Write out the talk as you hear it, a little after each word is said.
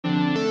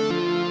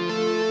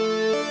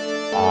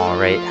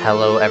Alright,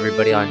 hello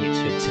everybody on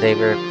YouTube. Today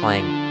we're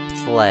playing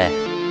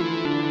Pleh.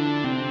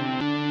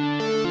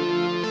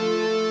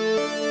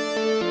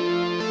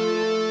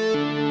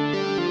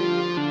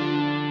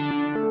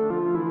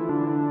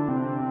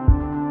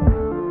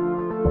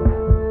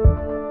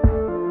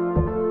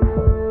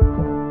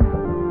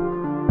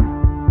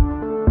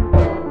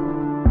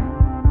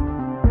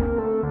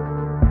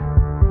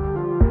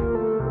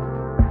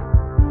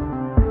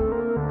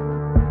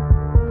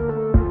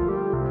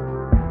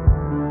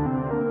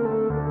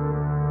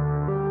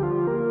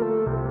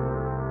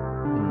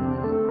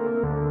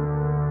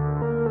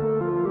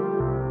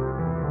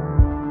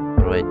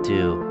 What do I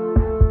do?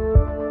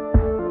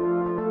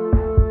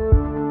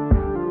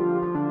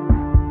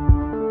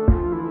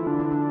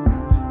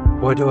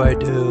 What do I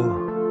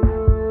do?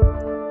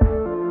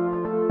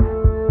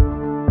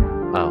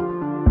 Oh.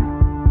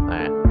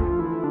 Alright.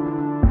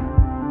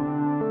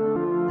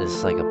 This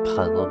is like a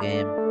puzzle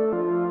game.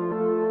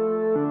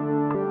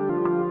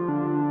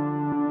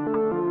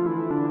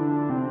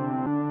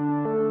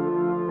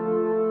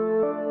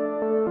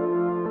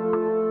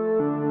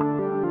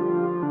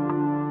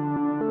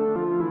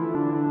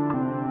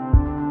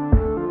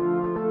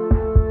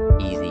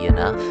 Easy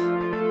enough.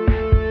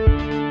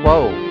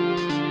 Whoa!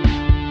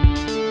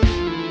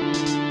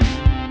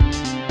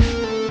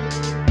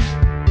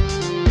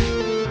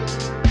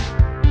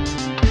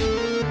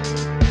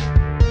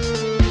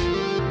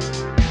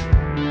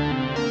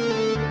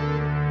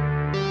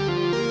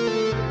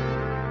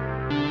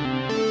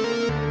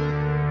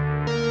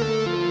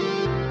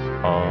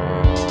 Oh.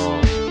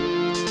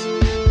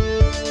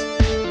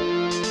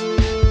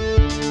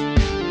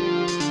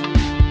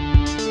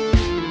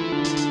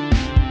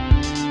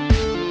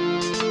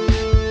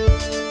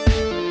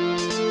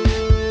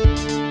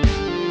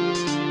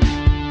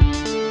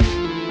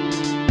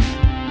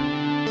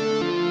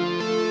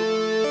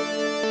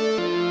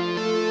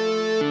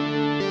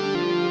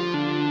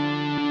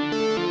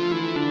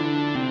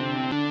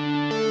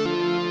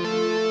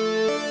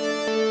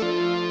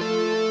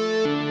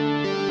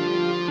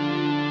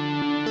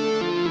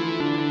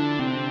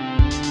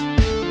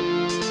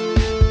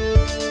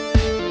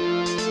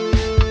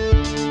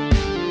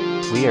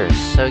 We are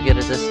so good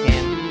at this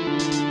game.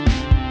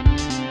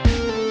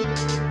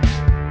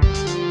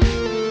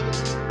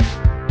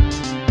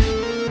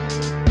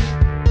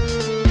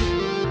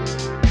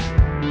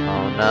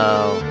 Oh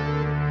no.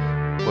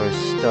 We're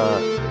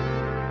stuck.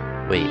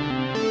 Wait.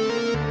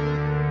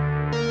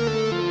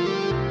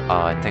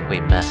 Oh, I think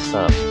we messed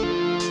up.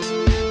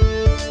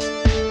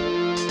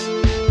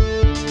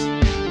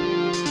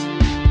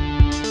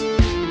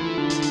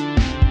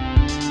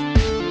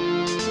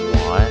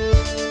 What?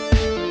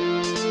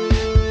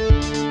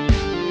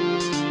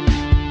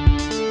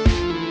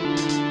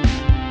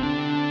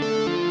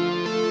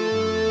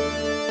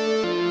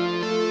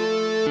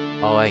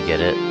 Oh, I get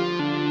it.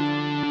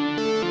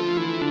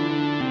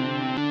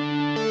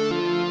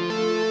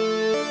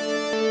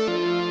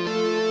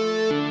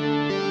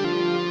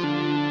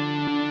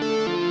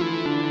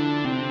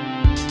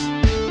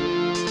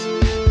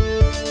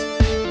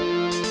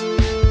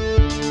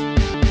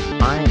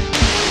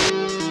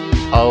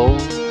 Oh.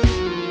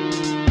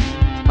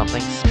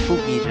 Something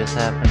spooky just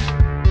happened.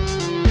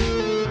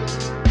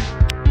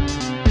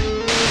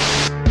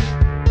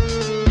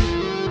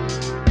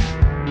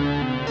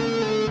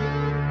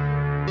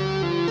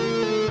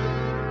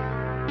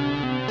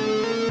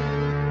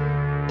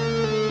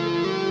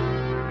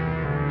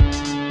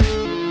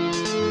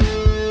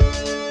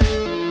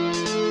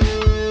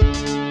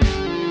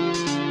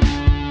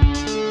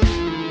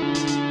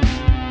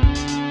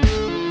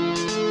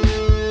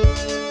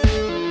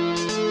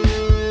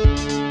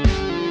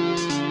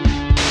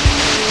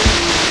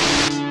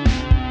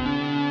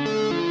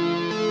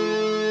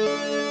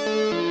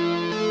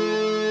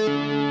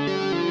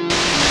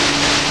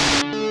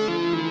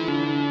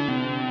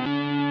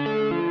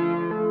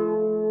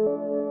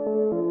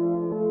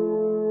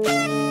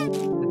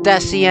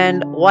 That's the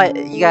end? What?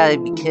 You gotta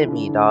be kidding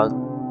me, dog.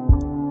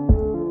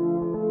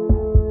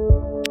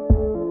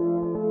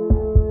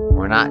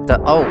 We're not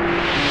done. Oh!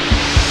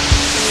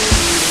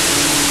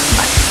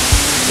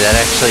 That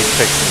actually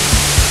tricked me.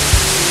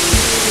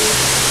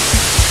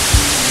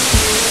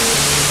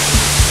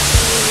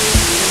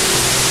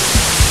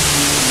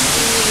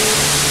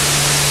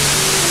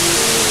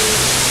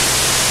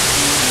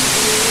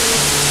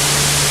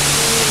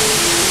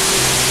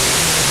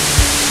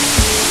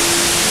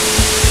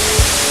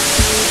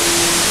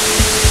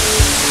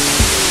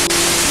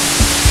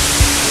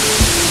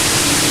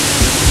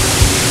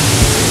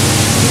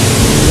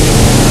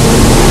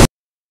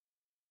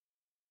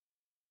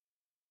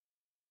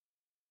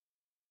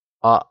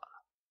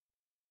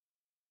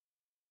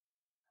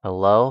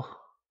 Hello?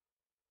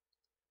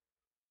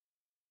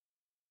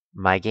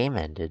 My game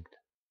ended.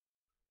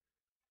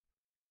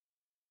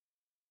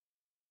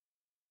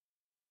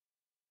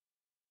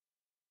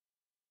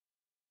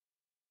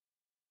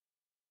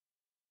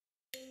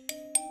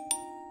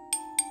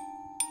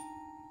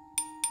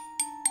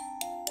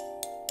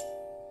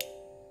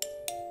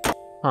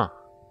 Huh.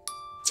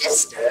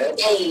 Just Mr.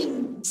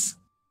 Games.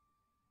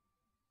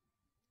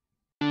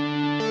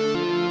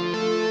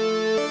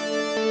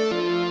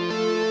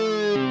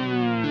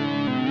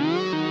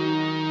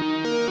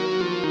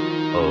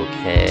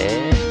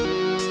 Okay.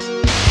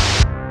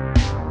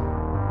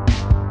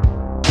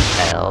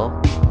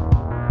 L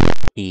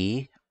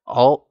E.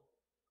 Oh.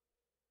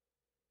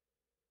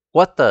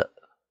 What the?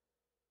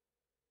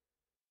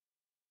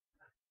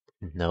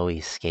 No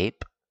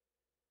escape?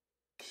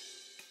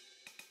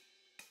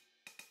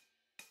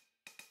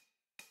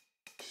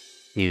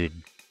 Dude.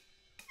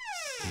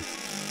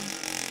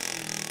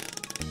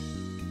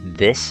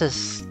 This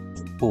is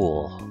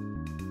cool.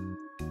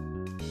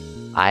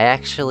 I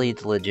actually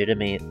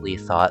legitimately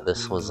thought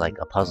this was like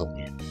a puzzle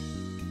game.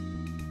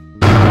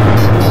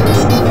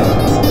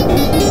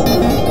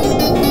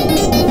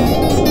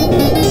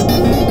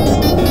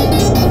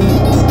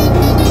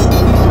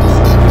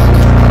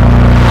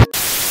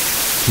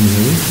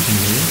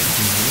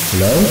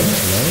 Hello?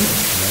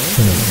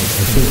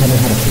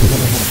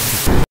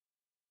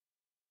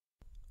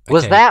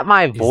 Was that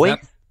my voice? Is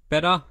that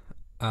better?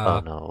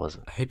 Oh no, it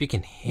wasn't. I hope you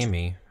can hear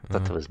me. I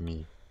thought that was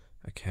me.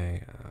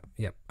 Okay,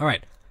 yep.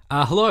 Alright.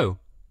 Hello.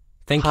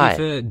 Thank Hi. you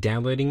for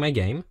downloading my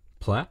game,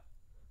 Pleh.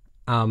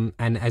 And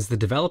as the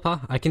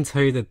developer, I can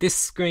tell you that this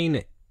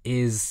screen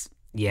is...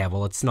 Yeah,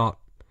 well, it's not...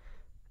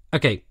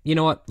 Okay, you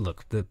know what?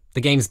 Look, the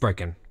game's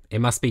broken. It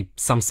must be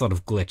some sort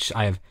of glitch.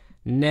 I have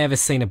never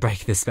seen a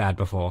break this bad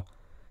before.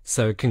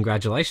 So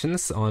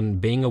congratulations on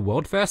being a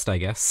world first, I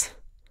guess.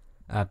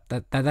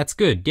 That's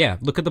good. Yeah,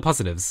 look at the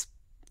positives.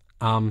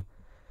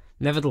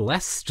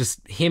 Nevertheless,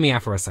 just hear me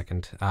out for a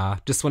second.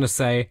 Just want to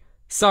say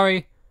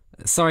sorry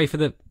for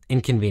the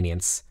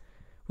inconvenience.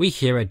 We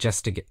here at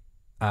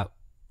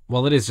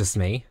well, it is just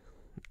me.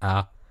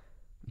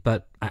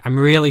 But I'm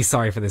really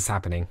sorry for this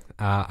happening.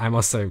 I'm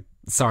also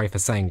sorry for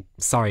saying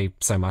sorry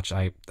so much.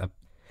 But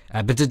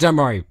don't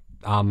worry.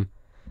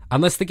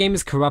 Unless the game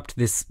is corrupt,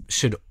 this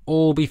should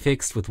all be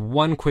fixed with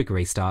one quick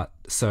restart.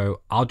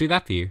 So I'll do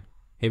that for you.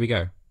 Here we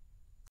go.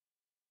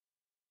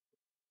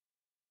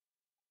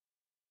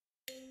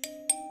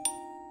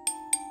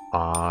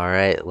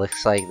 Alright,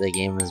 looks like the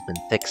game has been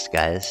fixed,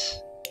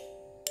 guys.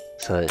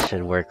 So it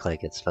should work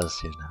like it's supposed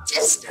to now.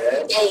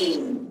 Mr.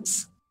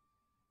 Games.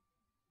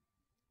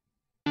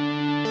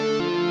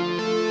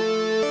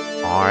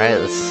 Alright,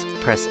 let's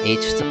press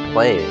H to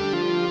play.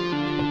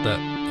 What the?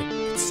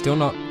 It's still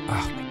not...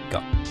 Oh my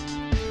god.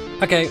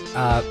 Okay,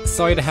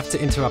 sorry to have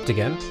to interrupt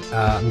again.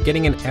 I'm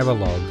getting an error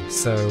log,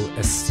 so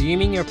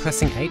assuming you're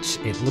pressing H,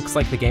 it looks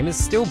like the game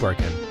is still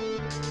broken.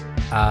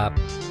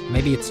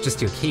 Maybe it's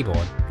just your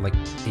keyboard. Like,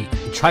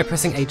 try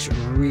pressing H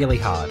really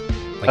hard.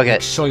 Like, Okay.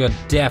 Make sure you're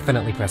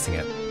definitely pressing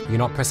it. You're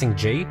not pressing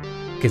G,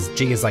 because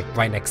G is like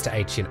right next to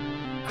H. You know.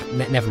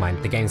 Never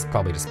mind, the game's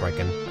probably just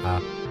broken.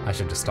 I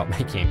should just stop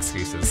making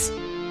excuses.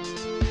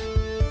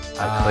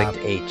 I clicked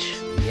H.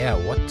 Yeah,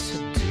 what to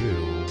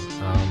do?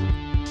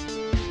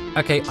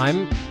 Okay,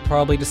 I'm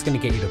probably just gonna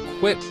get you to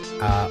quit,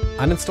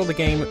 uninstall the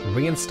game,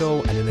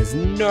 reinstall, and then there's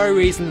no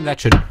reason that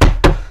should...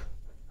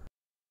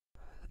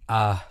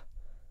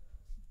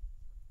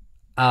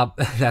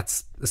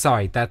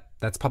 sorry,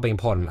 that's probably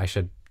important. I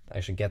should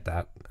get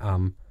that.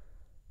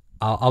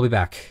 I'll be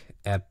back.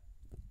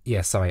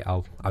 Yeah, sorry,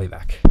 I'll be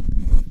back.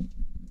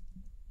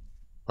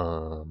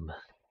 Oh!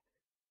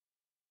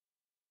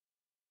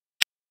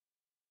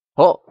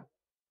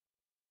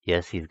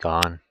 Yes, he's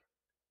gone.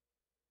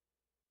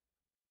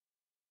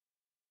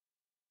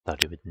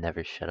 Thought he would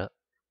never shut up.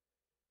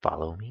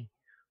 Follow me.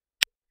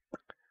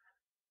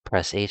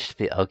 Press H to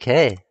be...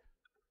 Okay.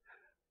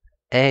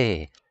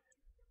 Hey.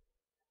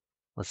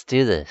 Let's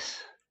do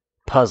this.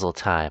 Puzzle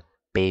time,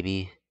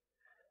 baby.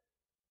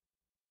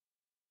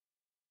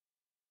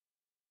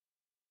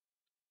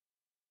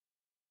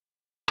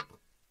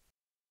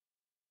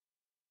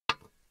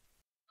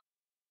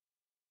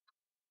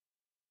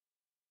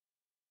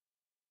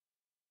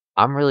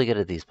 I'm really good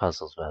at these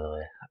puzzles, by the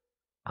way.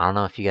 I don't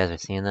know if you guys are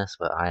seeing this,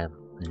 but I am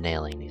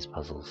nailing these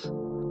puzzles.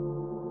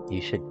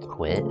 You should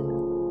quit?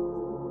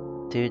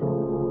 Dude,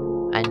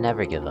 I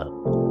never give up.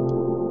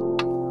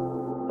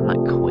 I'm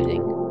not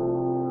quitting.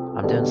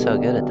 I'm doing so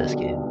good at this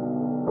game.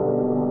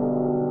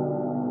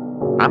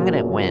 I'm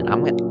gonna win.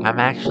 I'm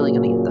actually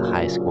gonna get the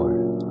high score.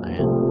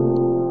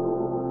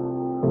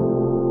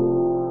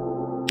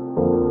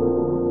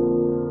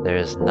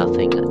 There's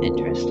nothing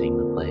interesting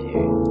to play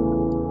here.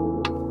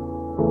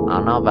 I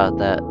don't know about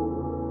that.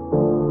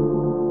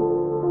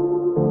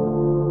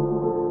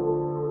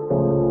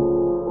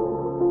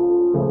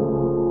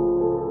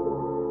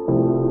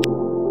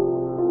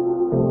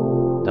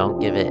 Don't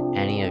give it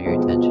any of your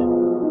attention.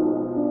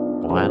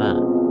 Why not?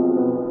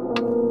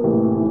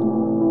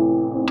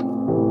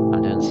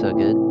 I'm doing so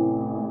good.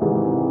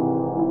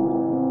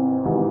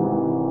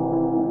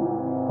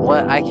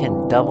 What? I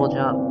can double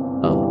jump?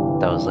 Oh,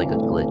 that was like a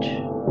glitch.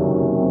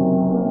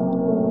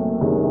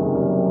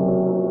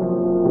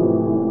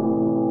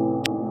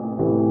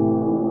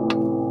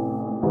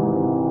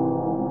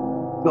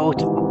 Go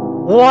to...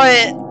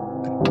 What?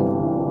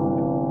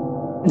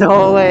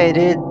 No way,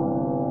 dude.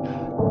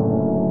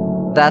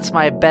 That's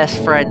my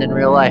best friend in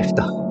real life,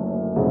 though.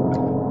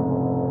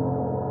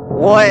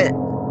 What?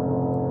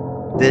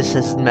 This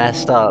is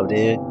messed up,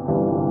 dude.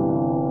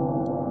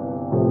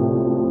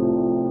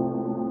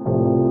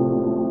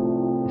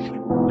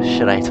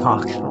 Should I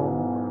talk?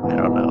 I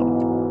don't know.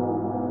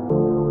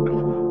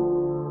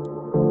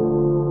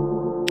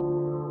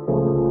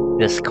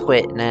 Just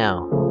quit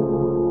now.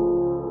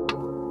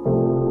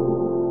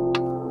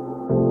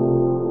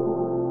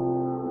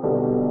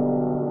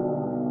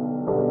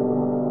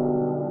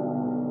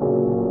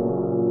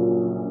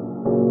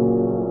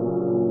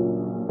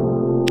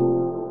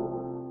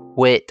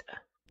 Quit.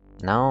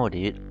 No,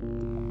 dude.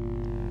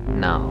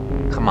 No.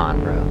 Come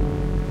on, bro.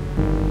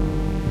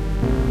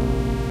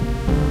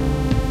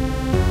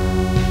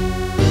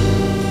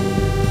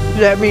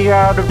 Let me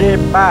out of this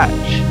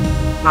match.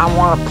 I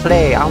wanna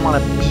play. I wanna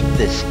beat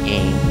this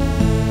game.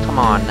 Come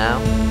on now.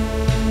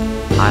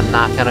 I'm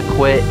not gonna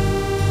quit.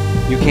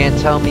 You can't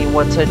tell me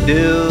what to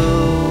do.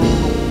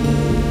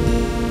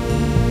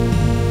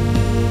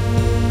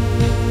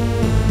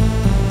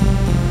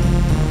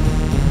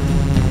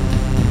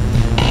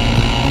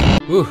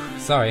 Ooh,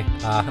 sorry.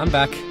 I'm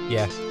back.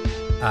 Yeah.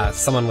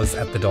 Someone was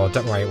at the door.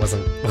 Don't worry, it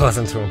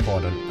wasn't too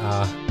important.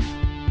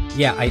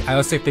 Yeah, I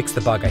also fixed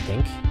the bug, I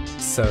think.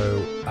 So,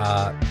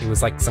 it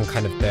was like some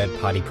kind of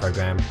third-party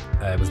program.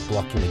 It was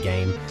blocking the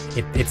game.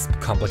 It's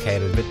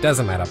complicated, but it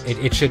doesn't matter.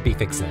 It should be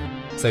fixed now.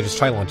 So just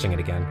try launching it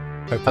again.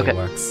 Hopefully it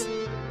works.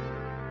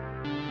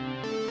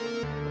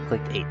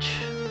 Clicked H.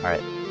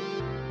 Alright.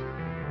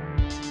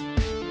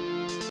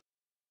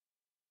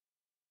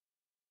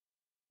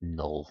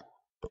 Null.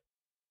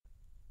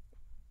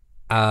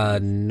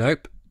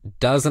 Nope.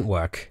 Doesn't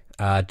work.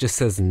 Just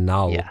says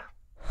null. Yeah.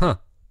 Huh.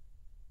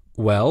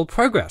 Well,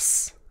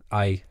 progress,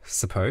 I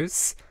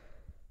suppose.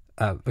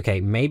 Okay,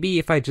 maybe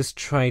if I just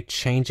try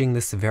changing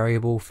this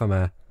variable from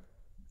a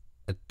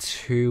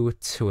 2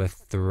 to a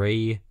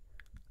 3,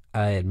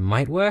 it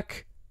might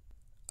work?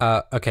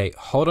 Okay,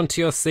 hold on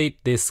to your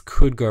seat, this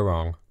could go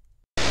wrong.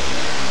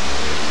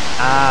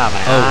 Ah,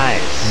 my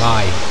eyes.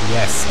 My,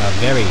 yes,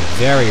 very,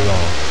 very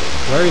wrong.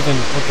 Where even,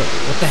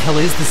 what the hell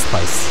is this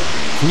place?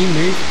 Can you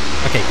move?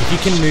 Okay, if you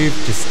can move,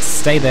 just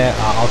stay there,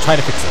 I'll try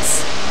to fix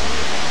this.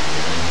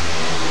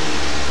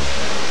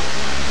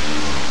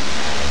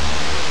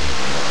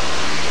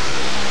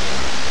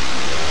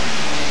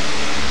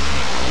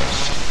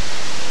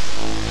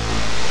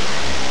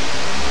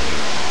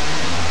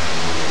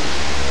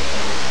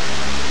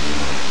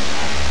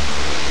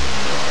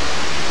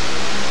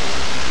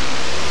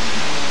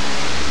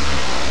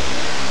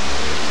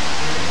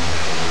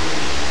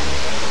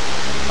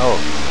 Oh.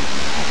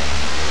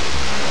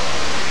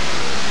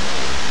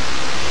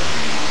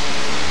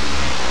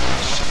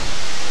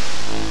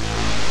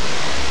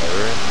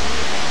 Error.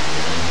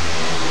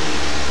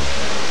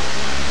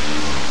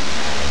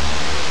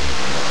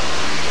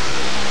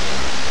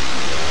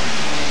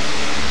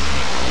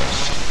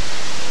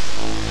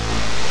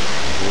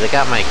 Dude, I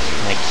got my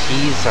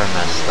keys are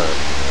messed up.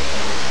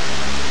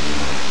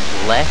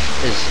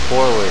 Left is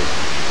forward.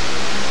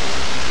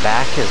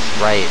 Back is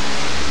right.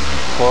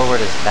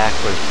 Forward is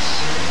backwards.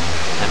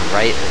 And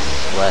right is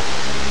left.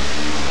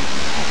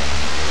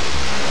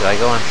 Do I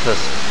go into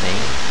this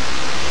thing?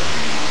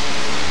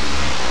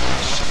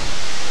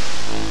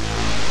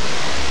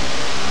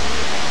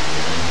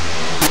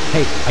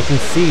 Hey, I can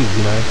see,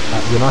 you know,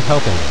 you're not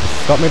helping.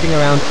 Stop moving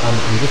around,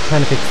 I'm just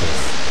trying to fix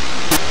this.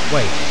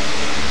 Wait,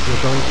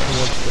 you're going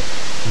towards the...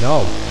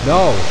 No,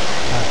 no!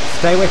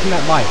 Stay away from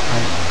that light.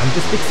 I'm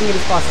just fixing it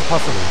as fast as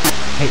possible.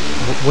 Hey,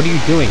 what are you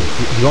doing?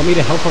 Do you want me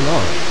to help or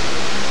not?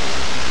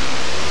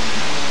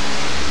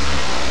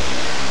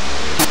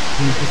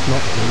 Can you just not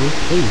do it?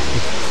 Please,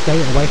 just stay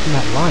away from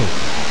that light.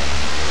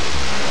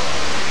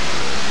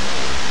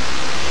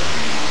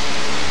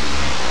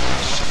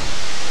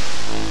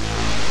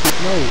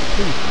 No,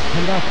 please,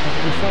 come back.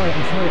 I'm sorry.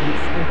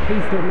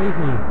 Please don't leave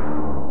me.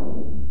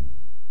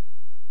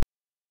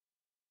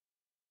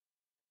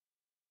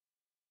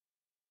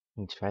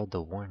 He tried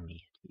to warn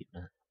me.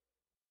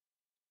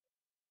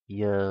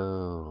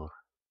 Yo.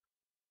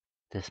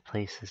 This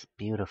place is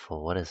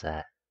beautiful. What is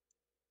that?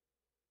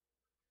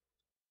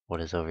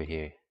 What is over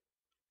here?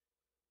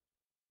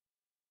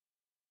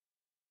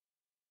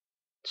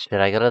 Should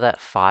I go to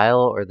that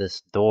file or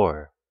this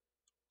door?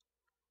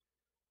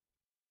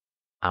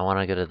 I want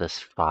to go to this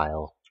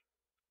file.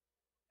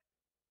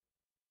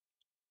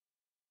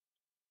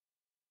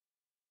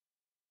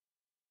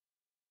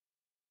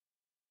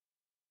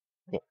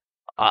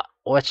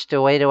 Which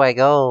way do I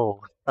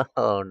go?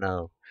 Oh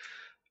no.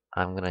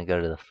 I'm gonna go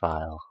to the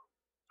file.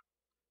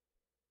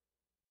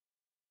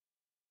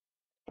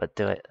 But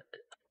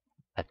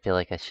I feel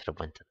like I should have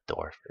went to the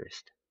door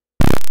first.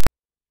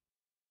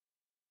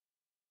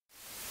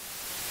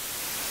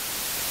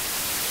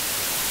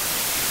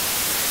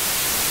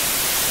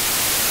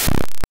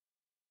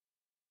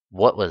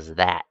 What was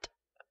that?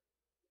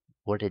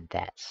 What did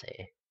that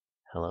say?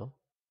 Hello?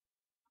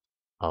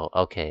 Oh,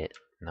 okay.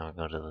 Now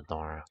go to the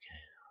door. Okay.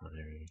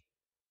 Whatever.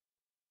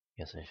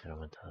 Guess I should have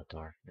went to the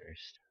door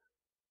first.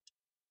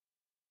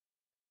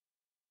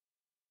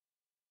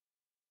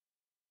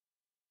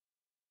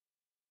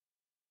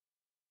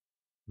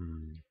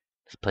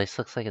 This place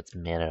looks like it's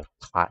made out of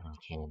cotton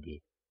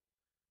candy.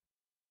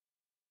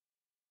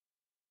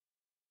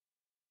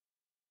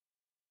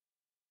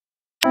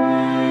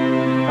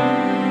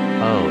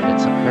 Oh,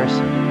 it's a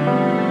person.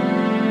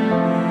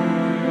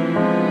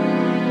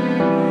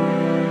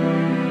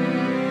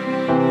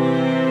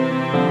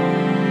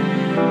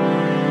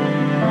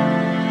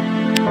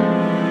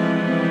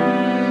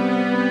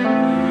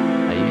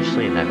 I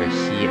usually never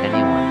see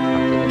anyone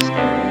come to this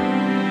area.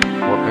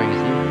 What brings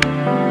you here?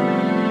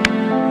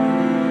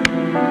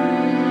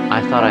 I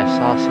thought I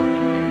saw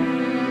something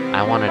here.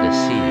 I wanted to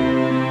see you.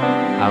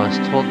 I was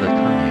told to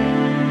come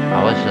here.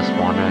 I was just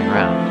wandering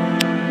around.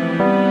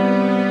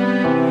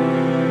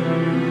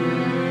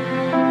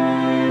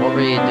 What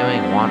were you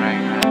doing wandering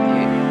around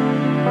here?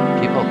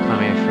 People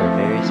come here for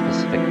very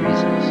specific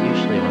reasons,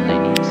 usually when they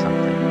need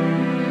something.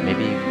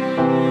 Maybe you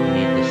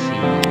need to see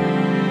me.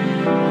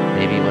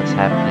 Maybe what's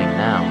happening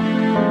now,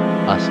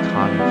 us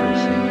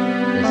conversing,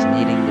 is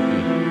needing to be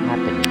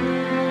happening.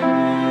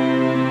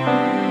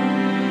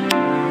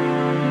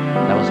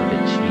 That was a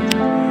bit cheesy,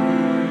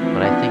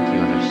 but I think you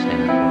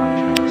understand what I'm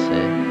trying to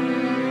say.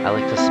 I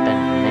like to spend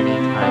many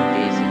time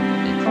gazing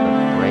into the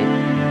bright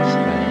pink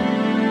sky.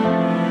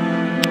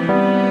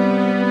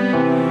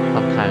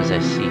 Sometimes I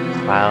see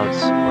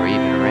clouds or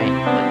even rain,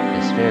 but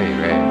it's very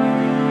rare.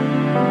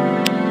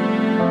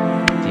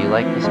 Do you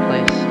like this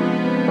place?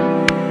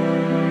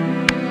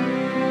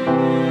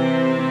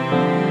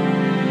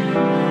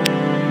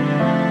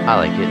 I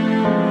like it.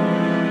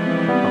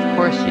 Of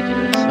course you do,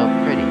 it's so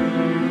pretty.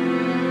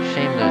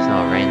 Shame there's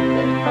no rain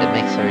today. It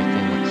makes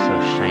everything look so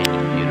shiny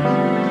and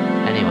beautiful.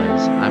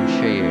 Anyways, I'm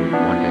sure you're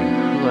wondering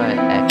who I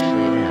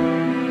actually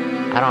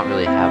am. I don't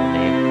really have a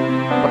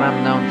name, but I'm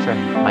known for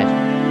my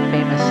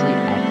famously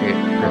accurate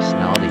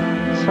personality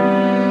quiz.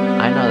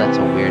 I know that's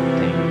a weird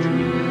thing to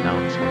be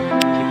known for.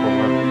 People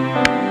love it.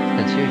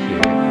 Since you're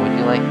here, would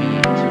you like me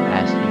to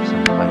ask you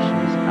some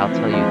questions? I'll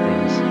tell you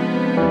things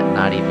that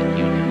not even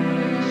you know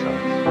about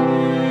yourself.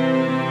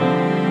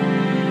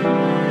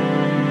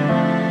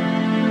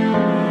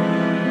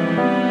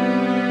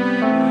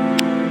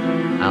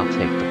 I'll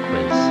take the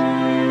quiz.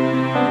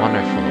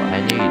 Wonderful, I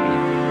knew you'd be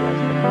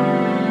enthusiastic.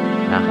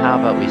 Now how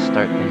about we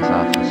start things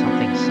off with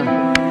something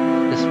simple?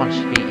 This one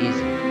should be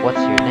easy. What's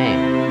your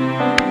name?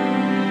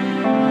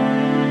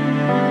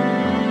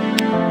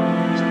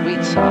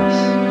 Sweet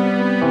sauce.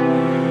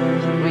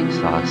 Sweet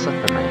sauce,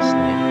 that's a nice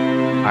name.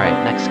 Alright,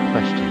 next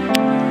question.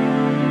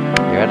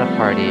 You're at a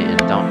party and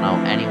don't know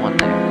anyone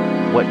there.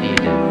 What do you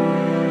do?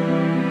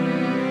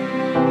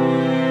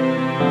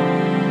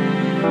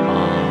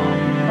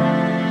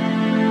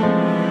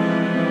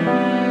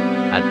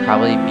 I'd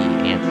probably be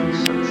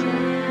antisocial.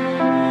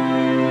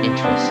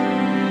 Interesting.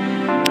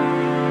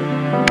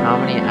 How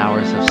many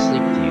hours of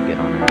sleep do you get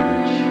on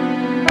average?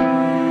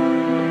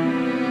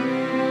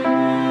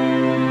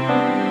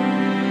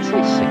 I'd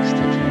say 6 to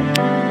 10.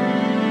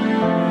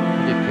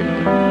 You do pretty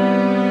good on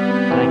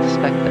that. I'd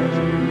expect that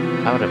from you.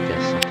 I would have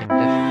guessed something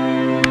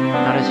different.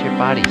 How does your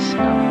body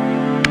smell?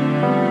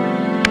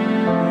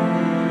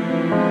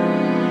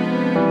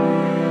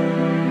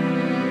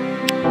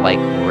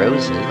 Like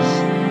roses?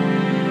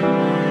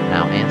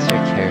 Now answer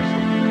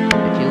carefully.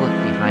 If you look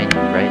behind you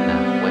right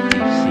now, what do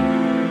you see?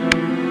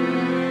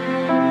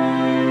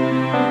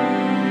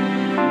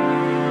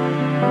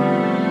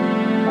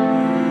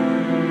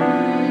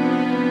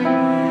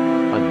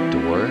 A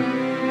door?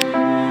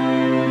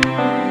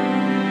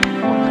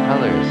 What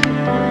color is the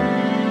door?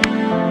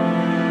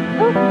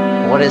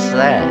 What is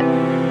that?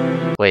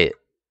 Wait.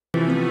 E6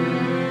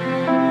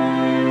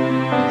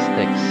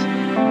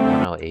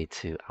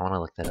 1082. I want to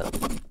look that up.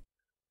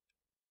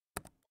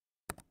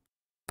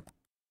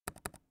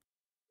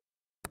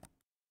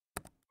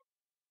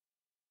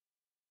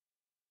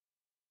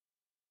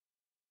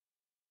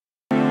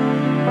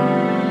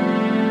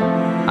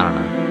 I don't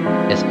know.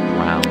 It's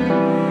brown.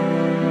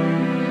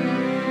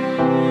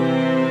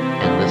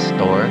 And this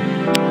door?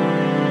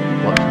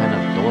 What kind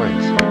of door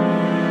is it?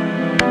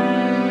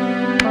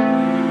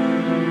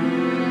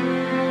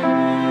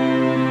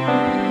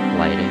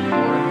 Lighting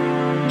door?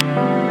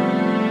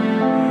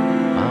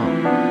 Oh.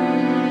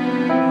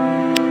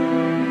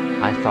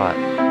 I thought...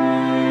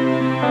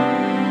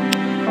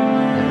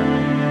 Never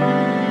mind.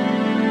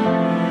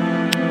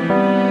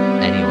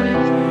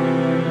 Anyways.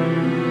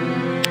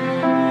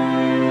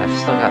 I've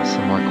still got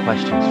some more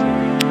questions for you.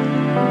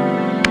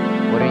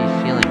 What are you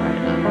feeling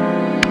right now?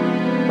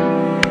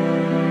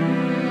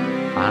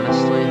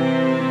 Honestly,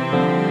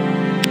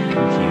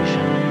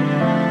 confusion.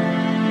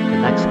 The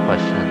next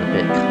question is a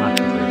bit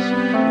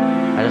controversial.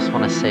 I just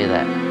want to say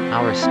that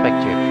I'll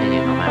respect your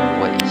opinion no matter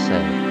what you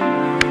say.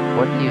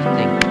 What do you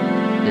think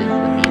is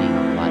the meaning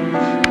of life?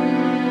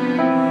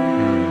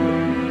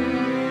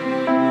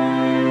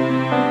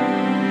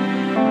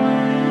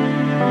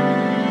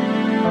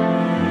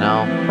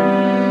 No.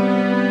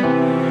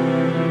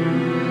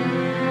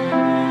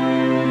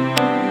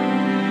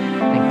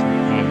 And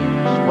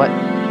companions. What?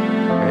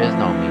 There is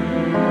no meaning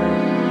in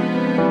life.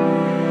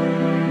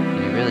 Do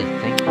you really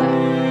think that?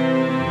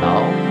 No?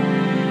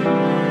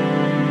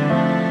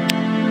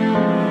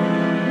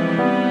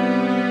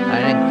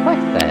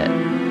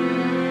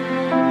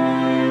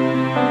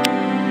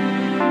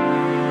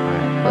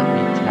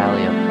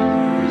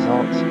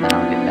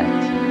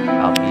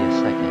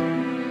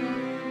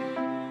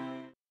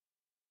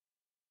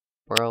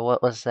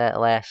 was that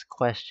last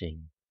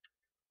question?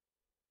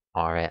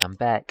 Alright, I'm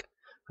back.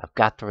 I've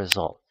got the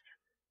results.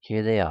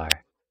 Here they are.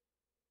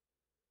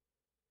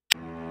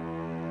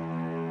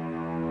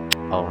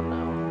 Oh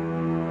no.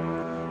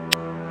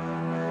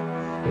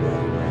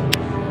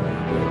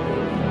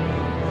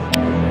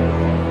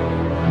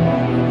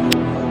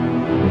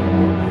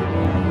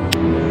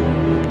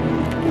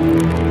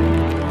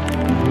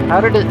 How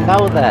did it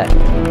know that?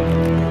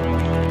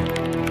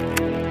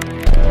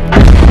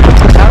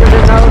 How did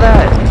it know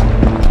that?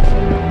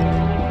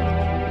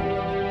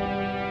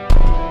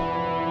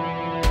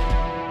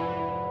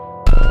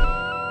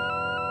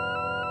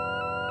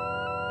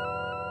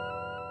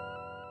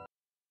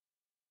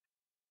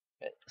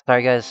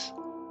 Sorry guys.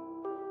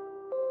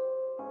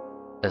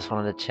 I just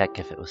wanted to check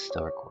if it was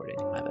still recording.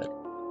 My bad.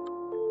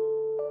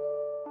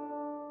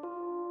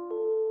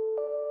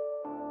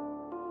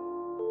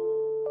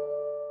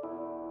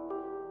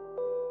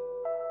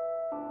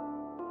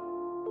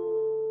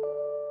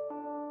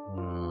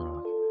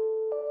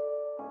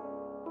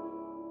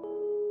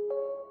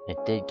 I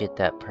did get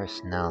that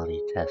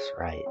personality test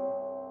right.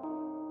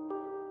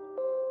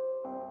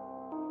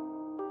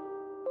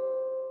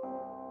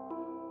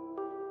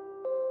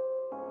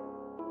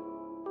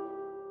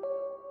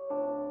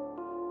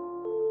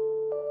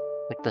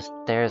 Like the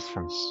stairs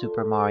from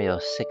Super Mario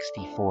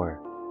 64.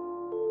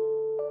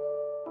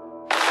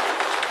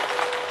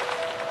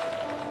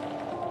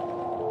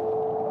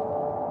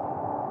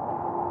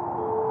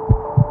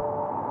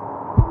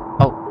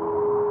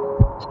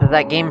 Oh, so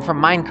that game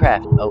from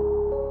Minecraft.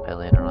 Oh, I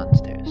landed on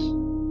stairs.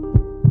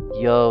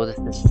 Yo, this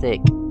is sick.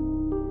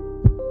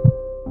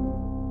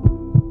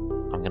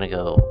 I'm gonna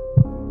go.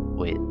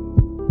 Wait.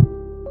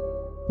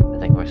 I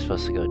think we're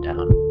supposed to go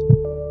down.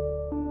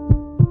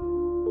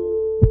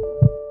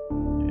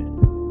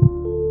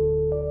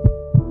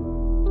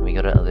 Can we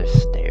go to other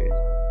stairs?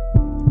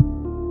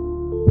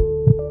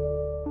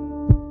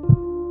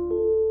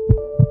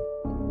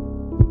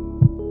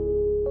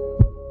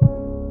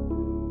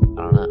 I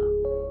don't know.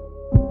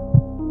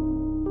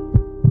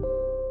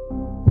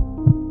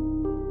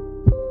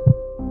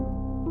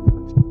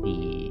 Let's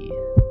see.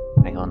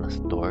 Can I go in this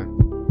door?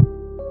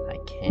 I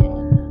can.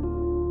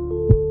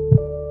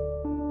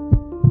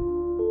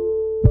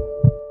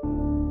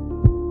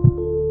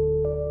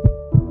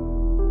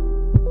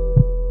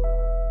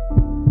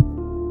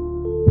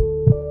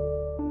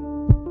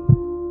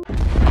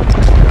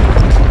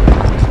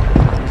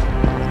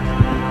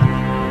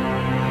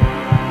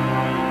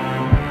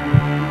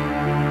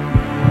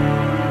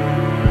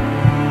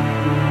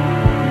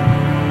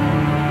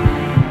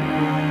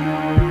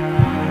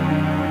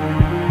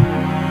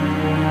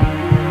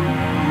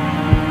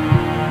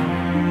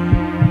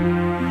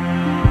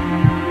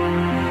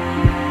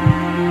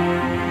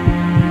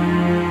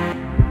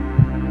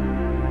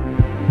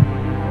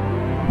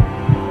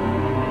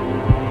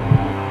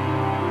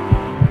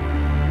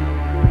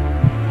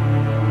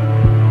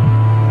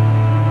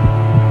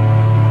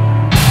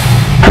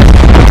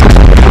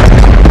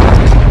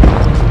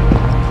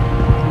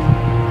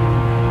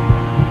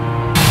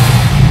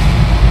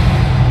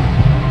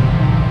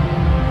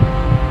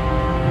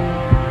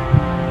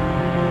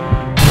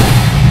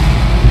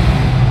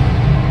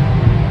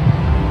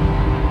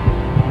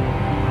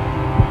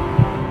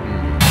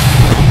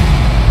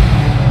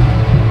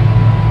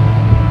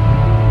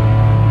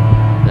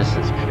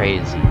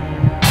 Crazy.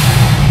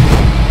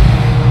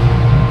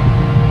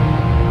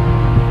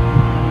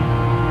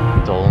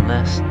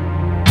 Dullness.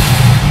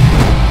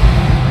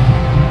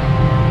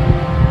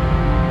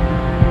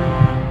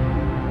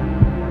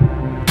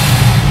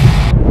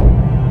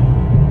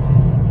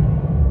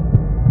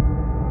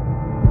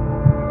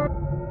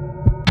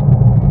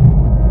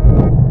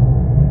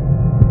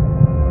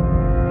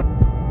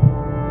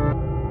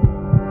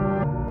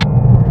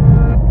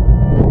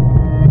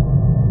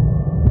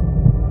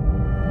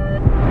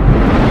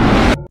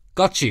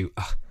 Got you.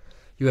 Ugh,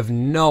 you have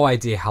no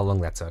idea how long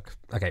that took.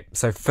 Okay,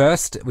 so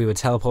first we were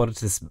teleported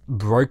to this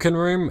broken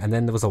room, and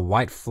then there was a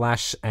white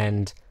flash,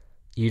 and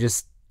you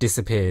just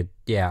disappeared.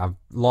 Yeah, I've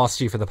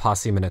lost you for the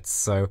past few minutes,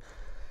 so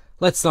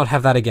let's not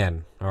have that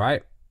again,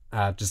 alright?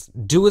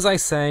 Just do as I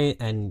say,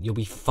 and you'll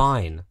be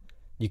fine.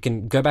 You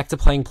can go back to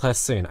playing Pleh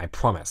soon, I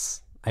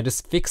promise. I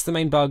just fixed the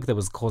main bug that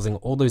was causing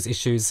all those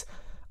issues.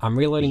 I'm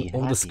reloading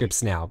all the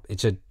scripts now.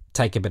 It should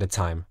take a bit of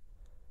time.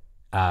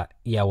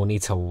 Yeah, we'll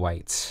need to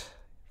wait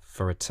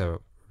for it to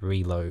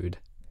reload.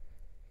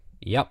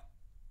 Yep.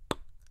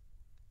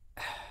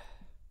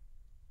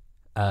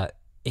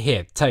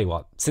 Here, tell you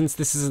what, since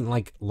this isn't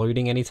like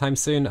loading anytime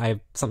soon, I have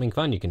something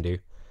fun you can do.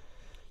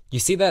 You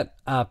see that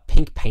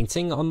pink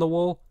painting on the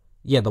wall?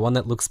 Yeah, the one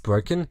that looks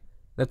broken?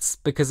 That's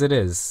because it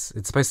is.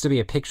 It's supposed to be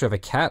a picture of a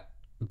cat,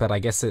 but I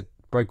guess it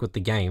broke with the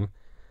game.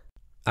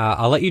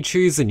 I'll let you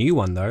choose a new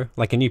one though,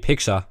 like a new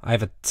picture. I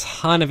have a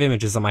ton of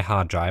images on my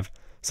hard drive,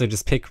 so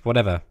just pick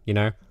whatever, you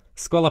know?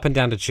 Scroll up and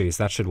down to choose,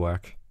 that should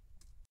work.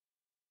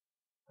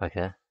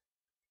 Okay.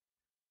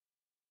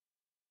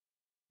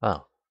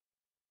 Oh.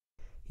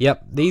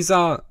 Yep, these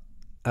are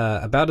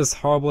About as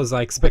horrible as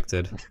I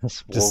expected.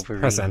 This Just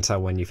press Wolverine. enter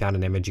when you found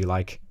an image you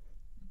like,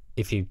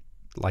 if you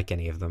like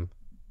any of them.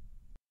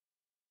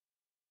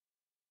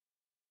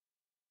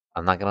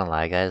 I'm not gonna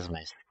lie, guys.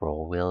 My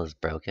scroll wheel is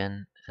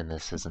broken, and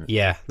this isn't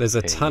Yeah, there's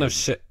a very ton of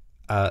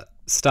good.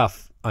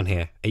 stuff on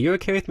here. Are you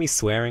okay with me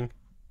swearing?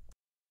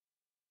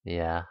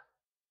 Yeah,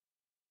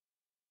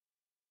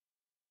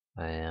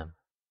 I am.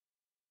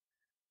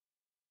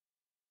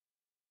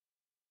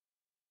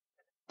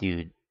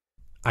 Dude,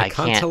 I I can't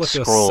tell can't if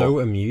you're scroll. so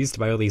amused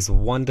by all these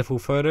wonderful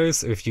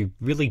photos, or if you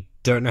really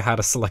don't know how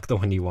to select the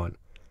one you want.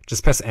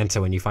 Just press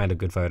enter when you find a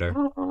good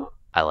photo.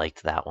 I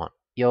liked that one.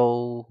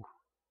 Yo,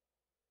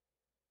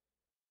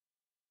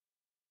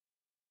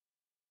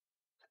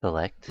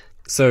 select.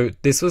 So,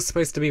 this was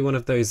supposed to be one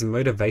of those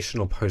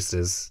motivational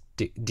posters.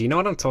 Do you know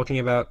what I'm talking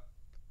about?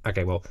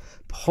 Okay, well,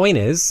 point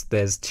is,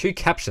 there's two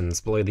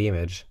captions below the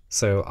image.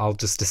 So, I'll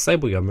just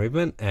disable your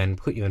movement and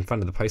put you in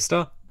front of the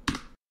poster.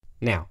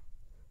 Now.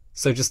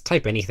 So, just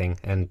type anything,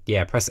 and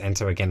yeah, press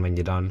enter again when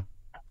you're done.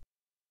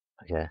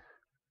 Okay.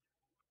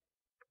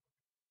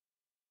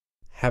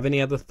 Have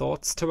any other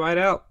thoughts to write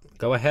out?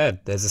 Go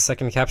ahead, there's a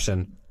second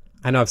caption.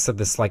 I know I've said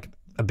this like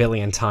a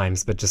billion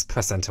times, but just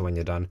press enter when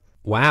you're done.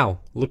 Wow,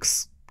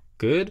 looks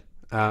good.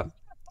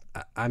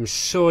 I'm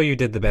sure you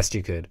did the best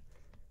you could.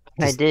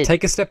 I Just did.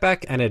 take a step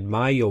back and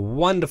admire your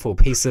wonderful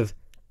piece of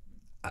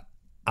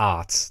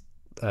art.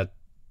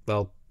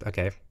 Well,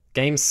 okay.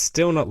 Game's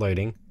still not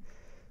loading.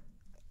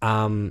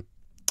 Isn't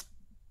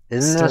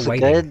Still this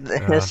waiting. good?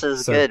 This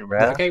is So, good,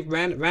 bro. okay,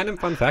 random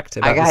fun fact I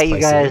about this got you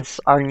playthrough. guys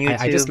on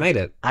I just YouTube. made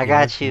it. I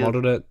got you.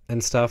 Modeled it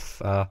and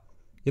stuff.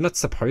 You're not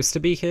supposed to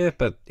be here,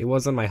 but it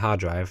was on my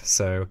hard drive,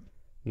 so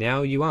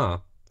now you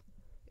are.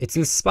 It's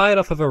inspired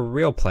off of a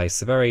real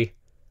place, a very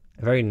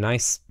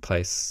nice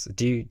place.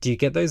 Do you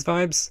get those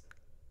vibes?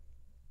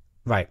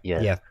 Right.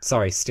 Yeah. Yeah.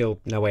 Sorry. Still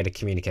no way to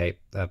communicate.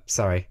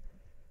 Sorry.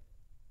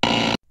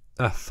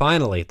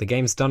 Finally, the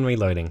game's done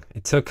reloading.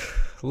 It took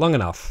long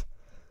enough.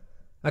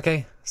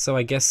 Okay, so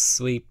I guess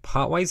we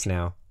part ways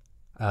now.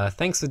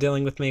 Thanks for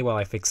dealing with me while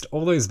I fixed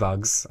all those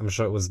bugs. I'm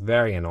sure it was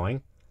very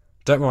annoying.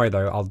 Don't worry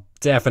though, I'll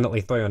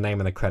definitely throw your name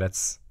in the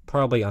credits.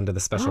 Probably under the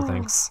special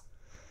thanks.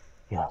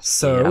 Yes. Dude, I'm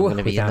So,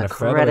 gonna be in without the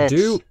further credits.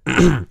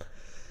 ado,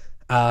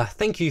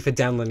 thank you for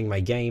downloading my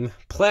game,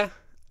 Pleh,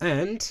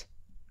 and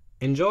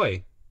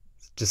enjoy.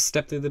 Just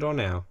step through the door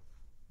now.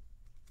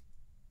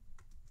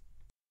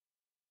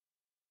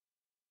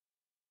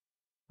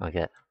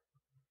 Okay.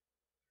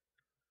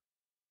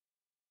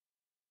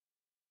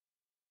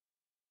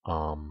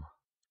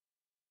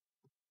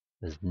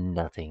 There's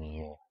nothing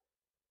here.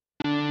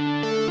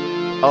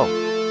 Oh.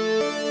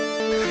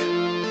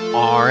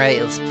 All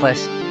right. Let's play.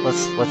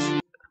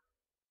 Let's.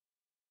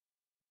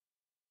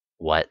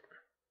 What?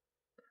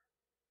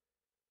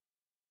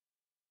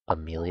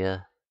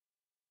 Amelia?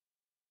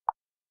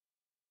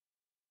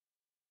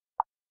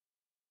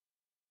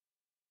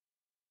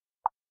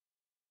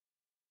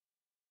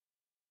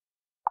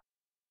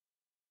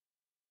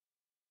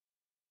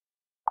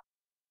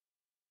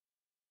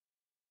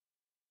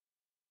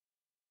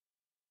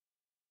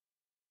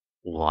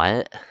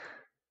 What?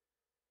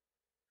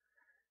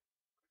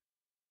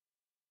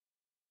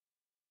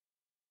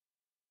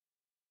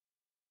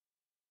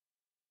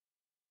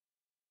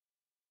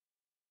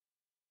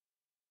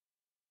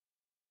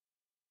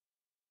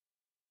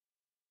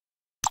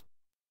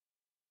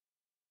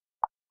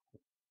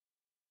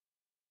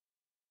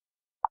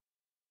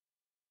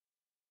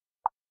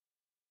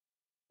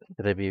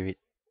 Could I be?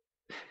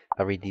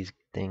 I'll read these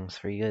things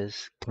for you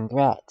guys.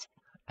 Congrats.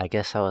 I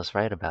guess I was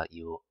right about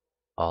you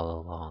all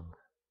along.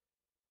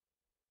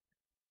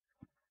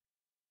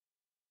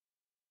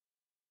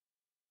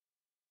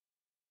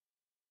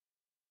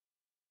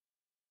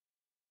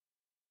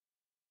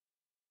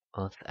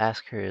 Let's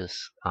ask her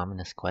this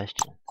ominous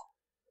question.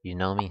 You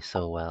know me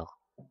so well.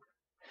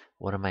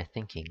 What am I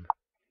thinking?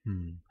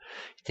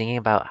 Thinking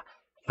about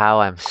how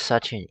I'm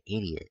such an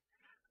idiot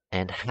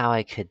and how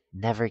I could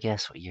never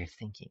guess what you're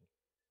thinking.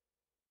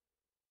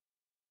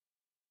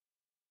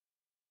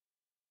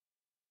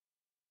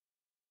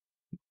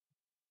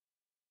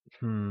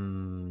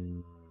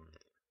 Hmm.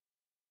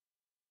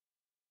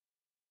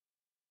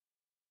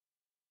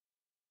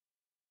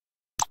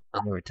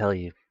 I'll never tell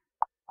you.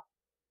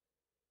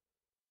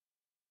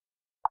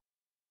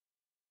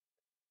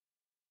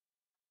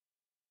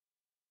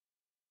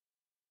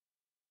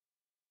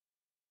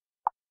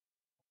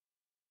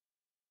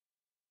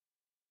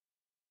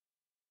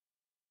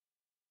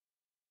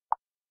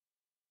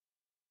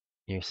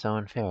 You're so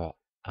unfair.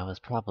 I was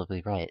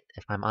probably right.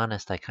 If I'm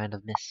honest, I kind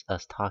of miss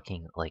us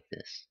talking like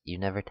this. You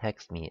never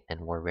text me, and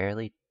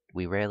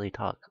we rarely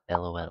talk.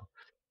 LOL.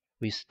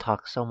 We used to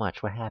talk so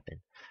much. What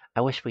happened?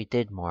 I wish we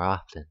did more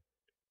often.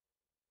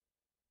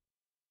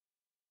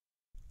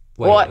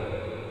 Wait, What?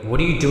 what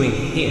are you doing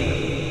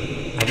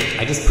here?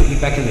 I just put you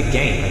back in the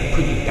game. I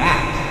put you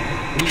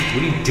back.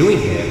 What are you doing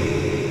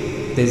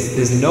here?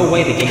 There's no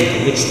way the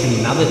game glitched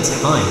another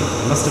time.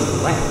 I must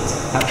have left.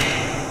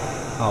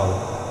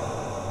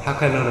 How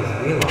could I not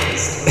have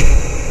realized?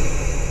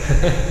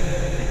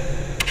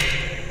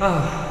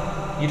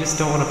 Oh, you just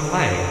don't want to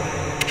play.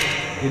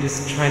 You're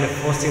just trying to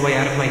force your way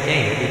out of my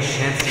game every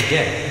chance you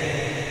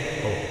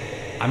get. Well,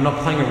 I'm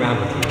not playing around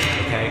with you,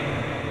 okay?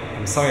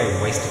 I'm sorry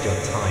I wasted your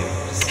time.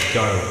 Just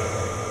go.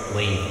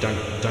 Leave.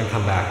 Don't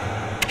come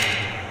back.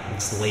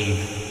 Just leave.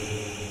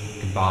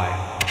 Goodbye.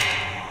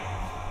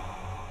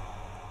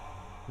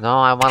 No,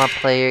 I want to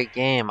play your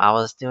game. I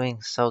was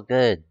doing so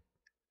good.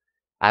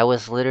 I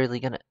was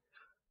literally gonna...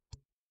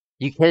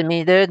 You kidding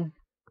me, dude?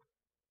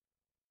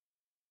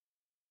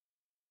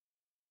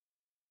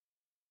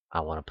 I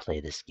want to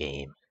play this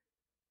game.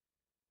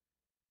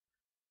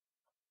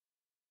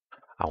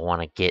 I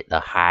want to get the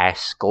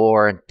highest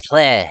score and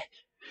play.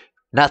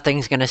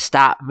 Nothing's gonna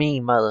stop me,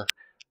 mother...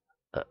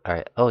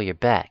 Alright, oh, you're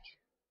back.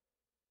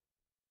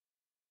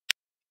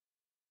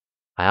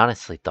 I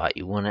honestly thought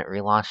you wouldn't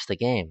relaunch the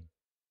game.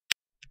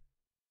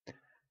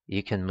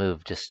 You can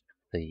move just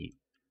so you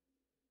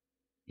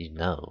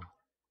know.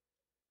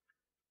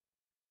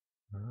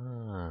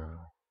 Oh.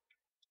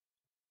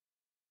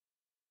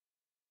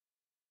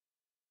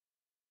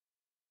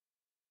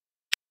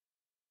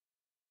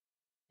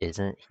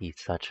 Isn't he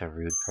such a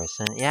rude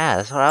person? Yeah,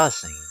 that's what I was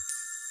thinking.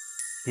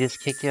 He just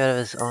kicked you out of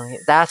his own game.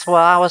 That's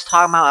what I was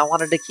talking about. I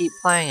wanted to keep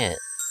playing it.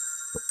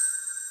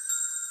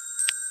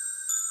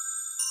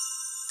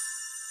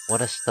 What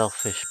a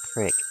selfish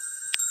prick.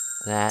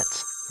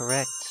 That's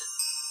correct.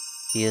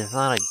 He is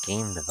not a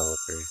game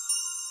developer.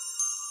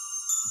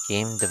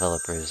 Game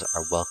developers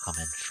are welcome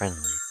and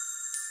friendly.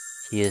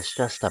 He is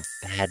just a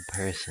bad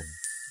person.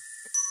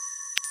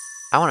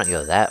 I wouldn't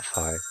go that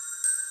far.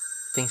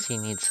 Thinks he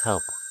needs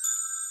help.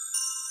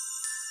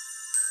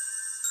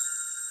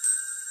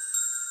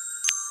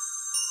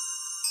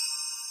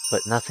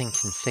 But nothing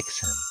can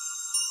fix him.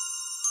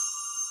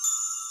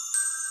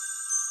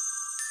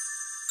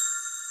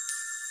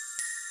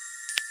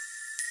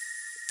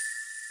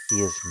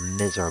 He is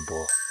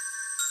miserable.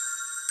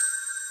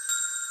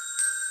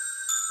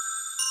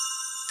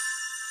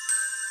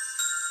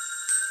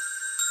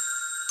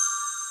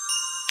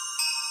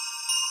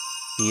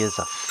 He is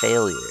a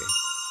failure.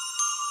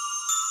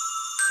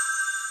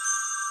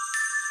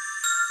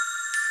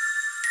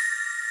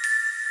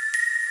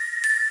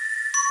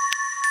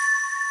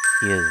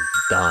 He is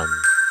done.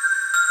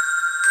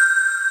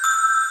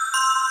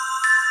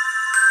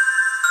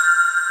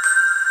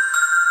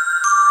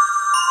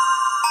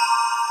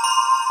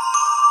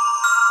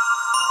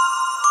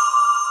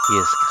 He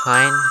is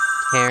kind,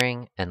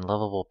 caring, and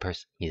lovable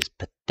person. He is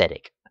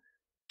pathetic.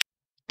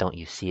 Don't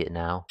you see it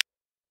now?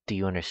 Do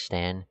you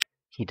understand?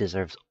 He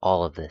deserves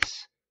all of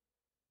this.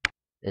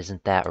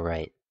 Isn't that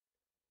right?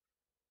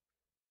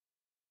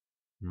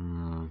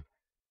 You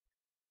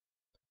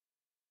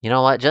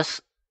know what?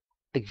 Just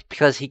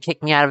because he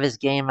kicked me out of his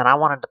game and I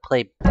wanted to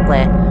play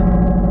Pleh.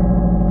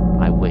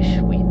 I wish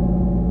we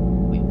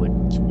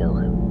wouldn't kill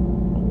him.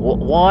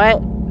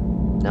 What?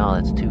 No,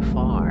 that's too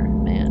far,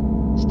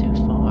 man. It's too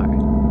far.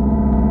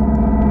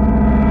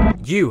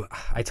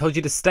 I told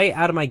you to stay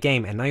out of my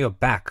game and now you're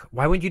back.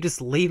 Why wouldn't you just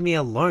leave me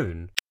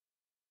alone?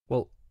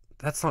 Well,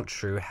 that's not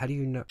true. How do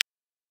you know?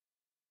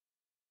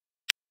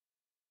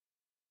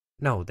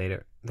 No, they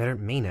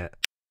don't mean it.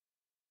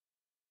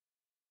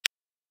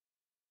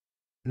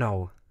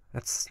 No,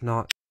 that's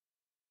not...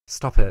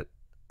 Stop it.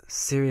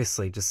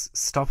 Seriously, just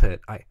stop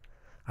it.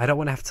 I don't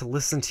want to have to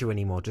listen to you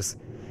anymore. Just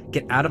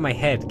get out of my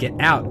head. Get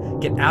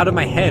out. Get out of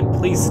my head.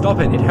 Please stop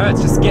it. It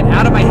hurts. Just get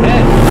out of my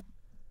head.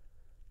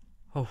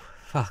 Oh,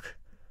 fuck.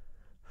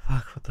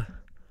 Fuck, what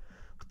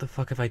the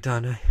fuck have I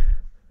done?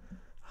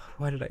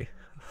 Why did I...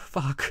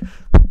 Fuck.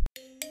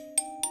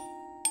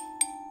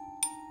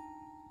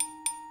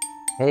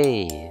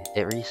 Hey,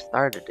 it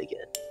restarted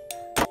again.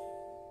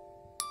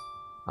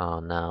 Oh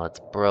no, it's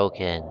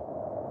broken.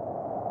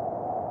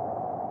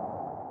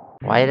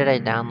 Why did I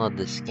download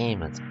this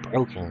game? It's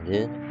broken,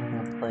 dude.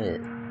 I'm gonna play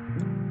it.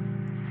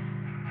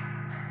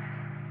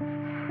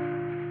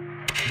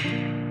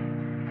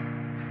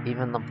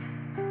 Even the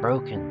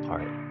broken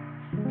part.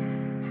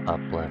 Up,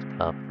 left,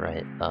 up,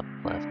 right, up,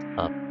 left,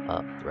 up,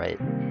 right,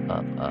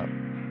 up.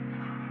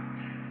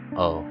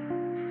 Oh,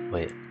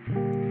 wait.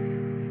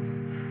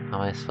 How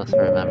am I supposed to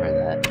remember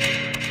that?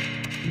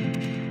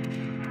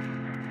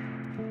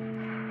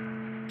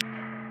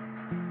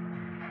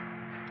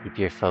 Keep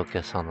your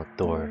focus on the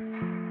door.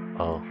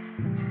 Oh.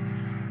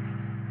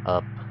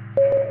 Up.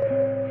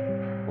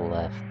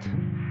 Left.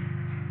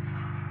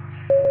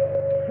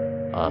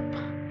 Up.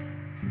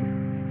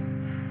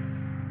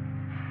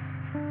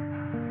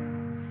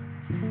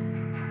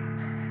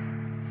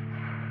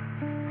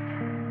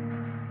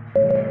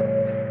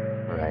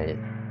 Right.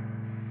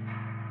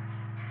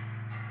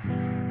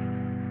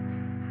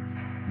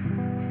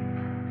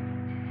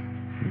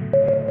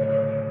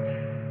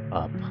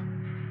 Up.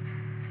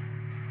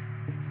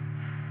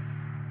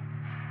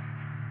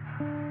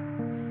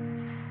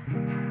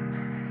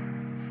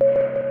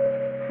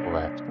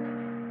 Left.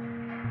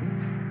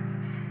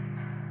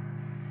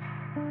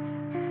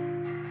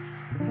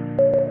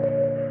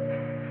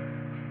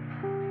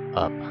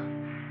 Up.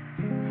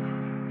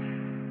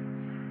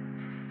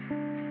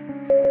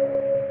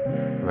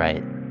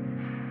 Right.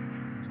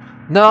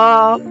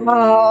 No!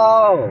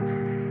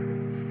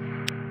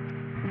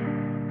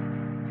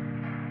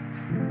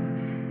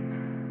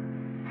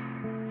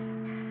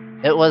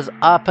 It was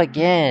up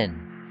again!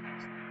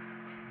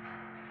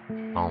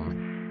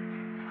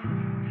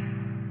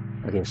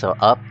 Okay, so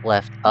up,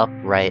 left, up,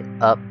 right,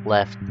 up,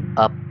 left,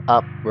 up,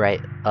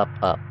 right,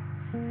 up.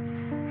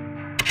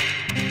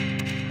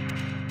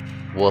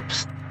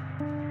 Whoops.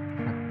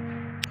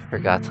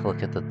 Forgot to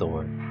look at the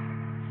door.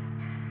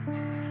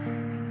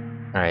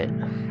 Alright.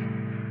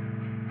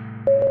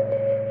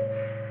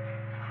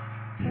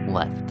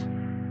 Left.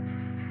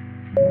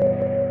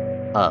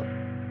 Up.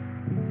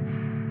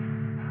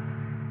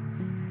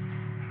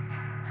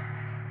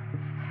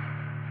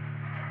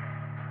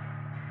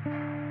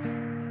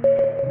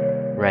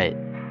 Right.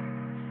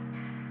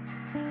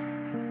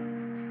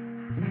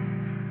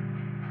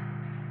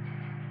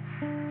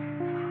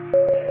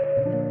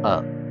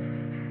 Up.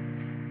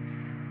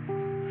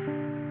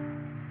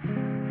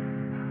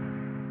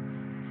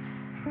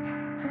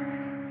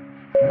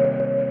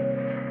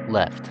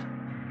 Left.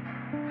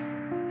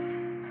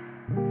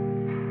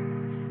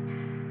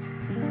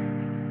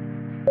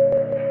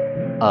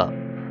 Up.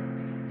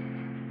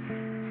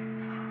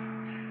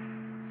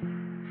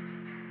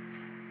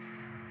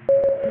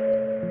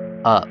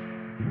 Up.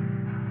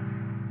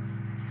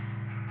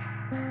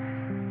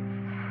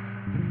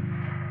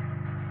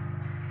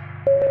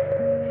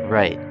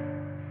 Right.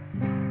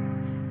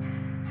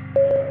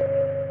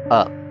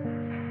 Up.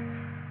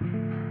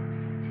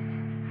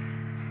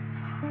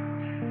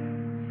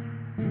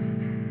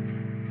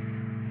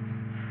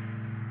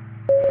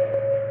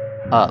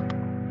 Up.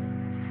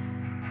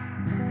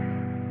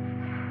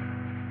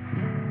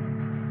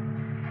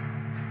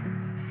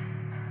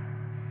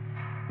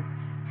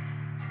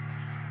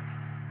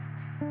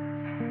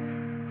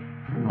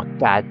 Oh,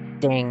 god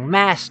dang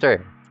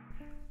master!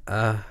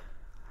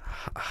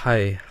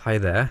 Hi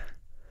there.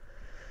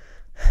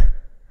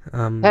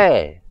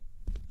 Hey!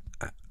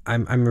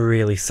 I'm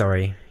really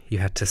sorry you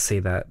had to see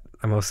that.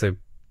 I'm also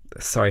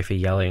sorry for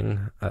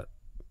yelling,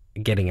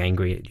 getting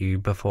angry at you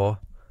before.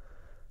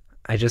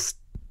 I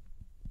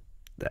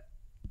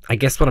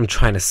guess what I'm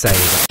trying to say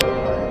is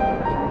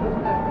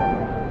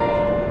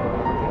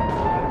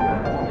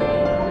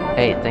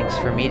Hey, thanks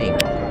for meeting me.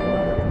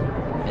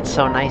 It's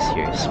so nice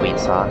here, sweet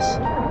sauce.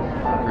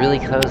 Really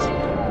cozy.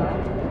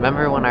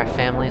 Remember when our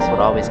families would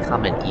always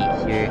come and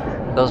eat here?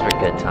 Those were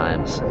good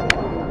times.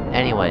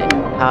 Anyway,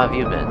 how have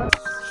you been?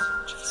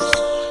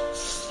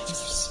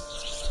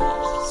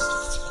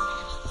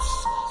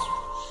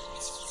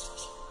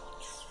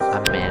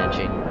 I'm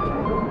managing.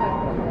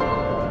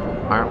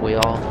 Aren't we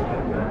all?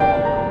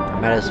 I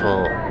might as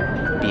well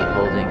be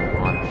holding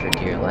on for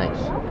dear life.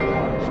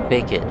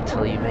 Fake it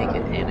till you make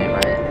it, ain't it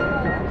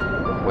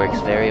right?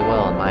 Works very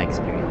well in my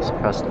experience,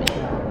 trust me.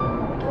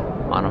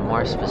 On a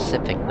more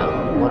specific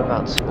note, what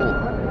about school?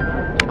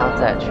 How's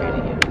that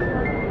treating you?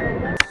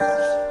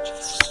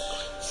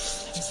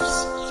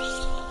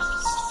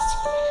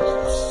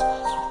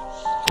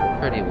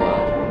 Pretty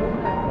well.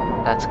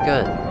 That's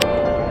good.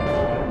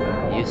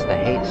 I used to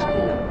hate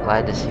school.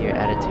 Glad to see your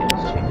attitude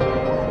has changed.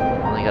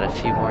 Only got a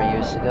few more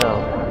years to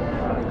go.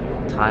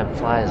 Time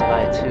flies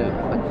by too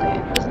quickly,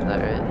 isn't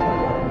that right?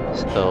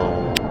 So,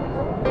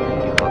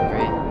 you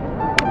hungry?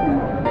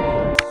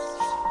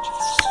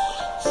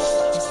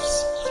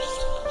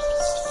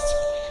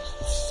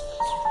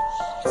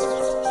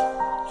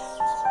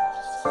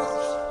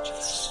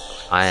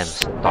 I am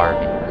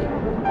starving.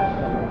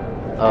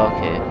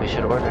 Okay, we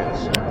should order it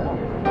soon.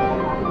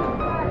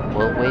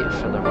 We'll wait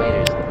for the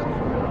waiters to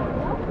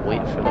come.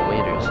 Wait for the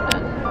waiters,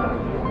 then.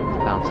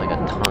 Sounds like a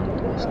tongue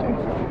twister.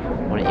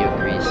 Wouldn't you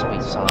agree,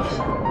 sweet sauce?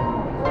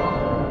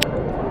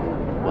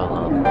 Well,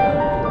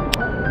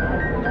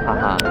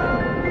 haha.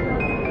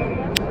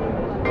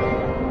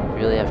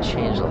 You really have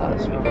changed a lot,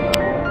 sweet pea.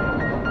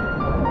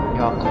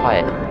 You're all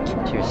quiet.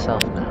 Keep to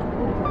yourself now.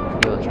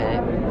 You okay?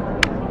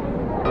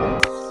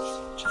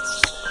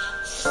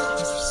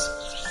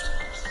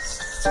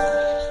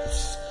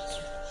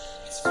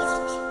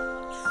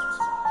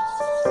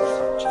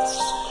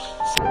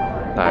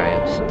 Sorry,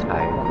 I'm so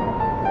tired.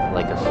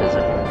 Like a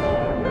physical,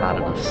 not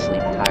enough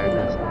sleep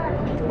tiredness,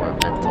 or a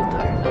mental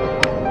tiredness.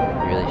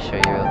 You really sure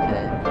you're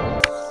okay?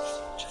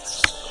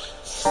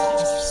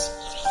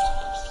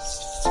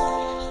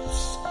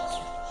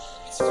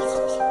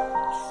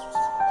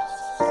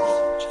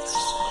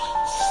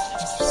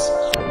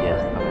 Yes,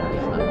 I'm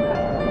really fine.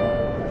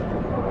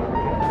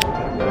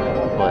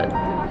 But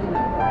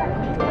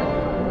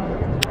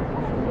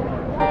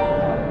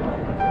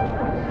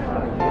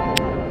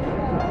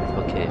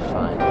okay,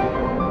 fine.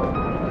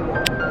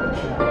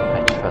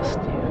 I trust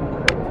you.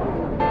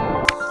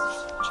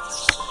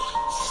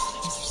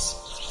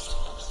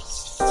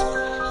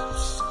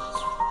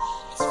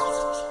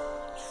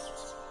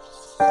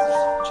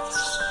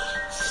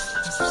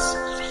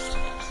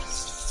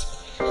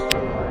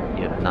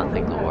 You have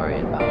nothing to worry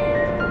about.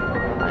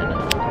 I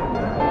know.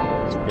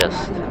 It's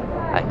just,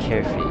 I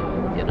care for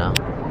you, you know?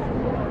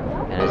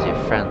 And as your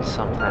friend,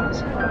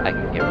 sometimes I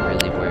can get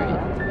really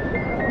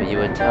worried. But you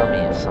would tell me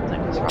if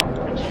something was wrong,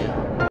 wouldn't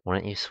you?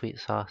 Wouldn't you, sweet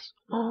sauce?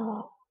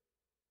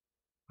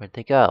 Where'd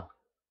they go?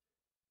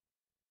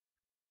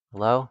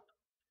 Hello?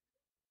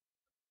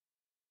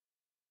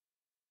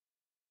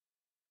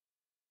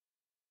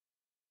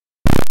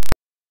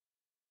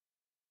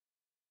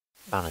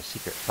 Found a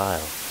secret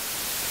file.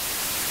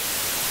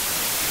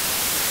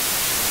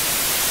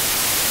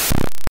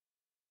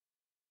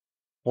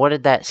 What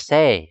did that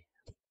say?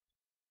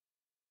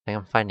 I think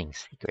I'm finding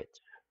secrets.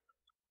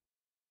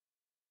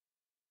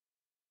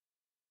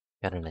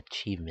 Got an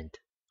achievement.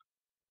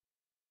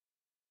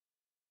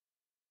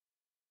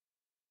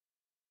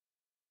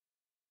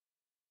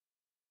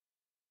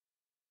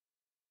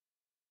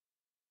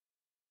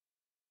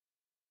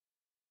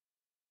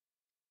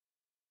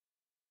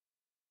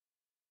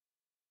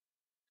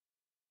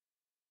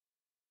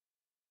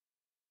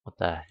 What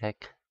the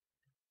heck?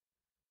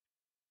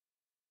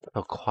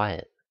 So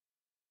quiet.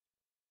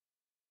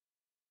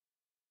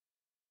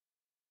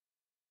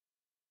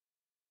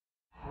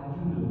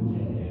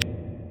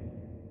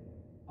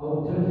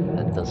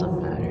 That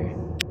doesn't matter.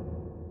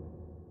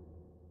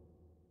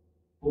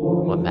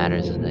 What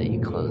matters is that you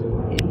close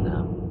the game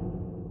now.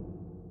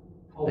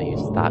 So you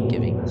stop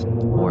giving this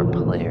poor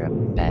player a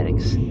bad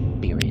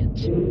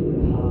experience.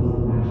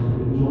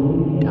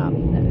 God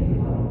bless.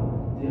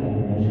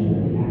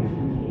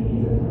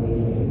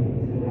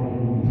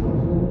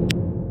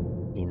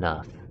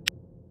 Enough.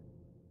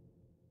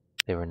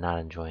 They were not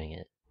enjoying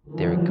it.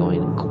 They were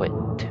going to quit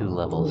 2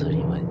 levels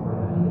anyway.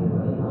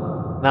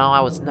 No,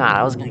 I was not.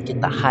 I was gonna get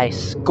the high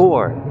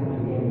score.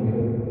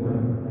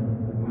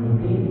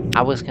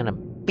 I was gonna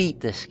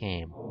beat this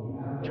game.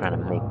 Trying to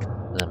make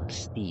them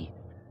see.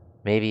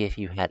 Maybe if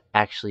you had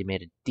actually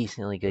made a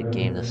decently good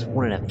game, this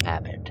wouldn't have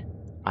happened.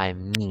 I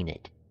mean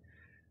it.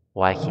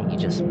 Why can't you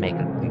just make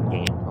a good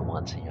game for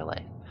once in your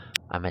life?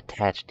 I'm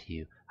attached to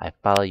you. I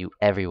follow you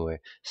everywhere.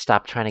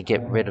 Stop trying to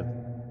get rid of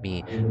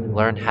me.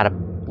 Learn how to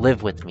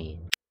live with me.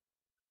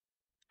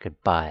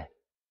 Goodbye.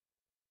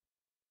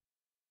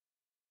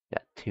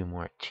 Got 2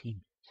 more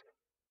achievements.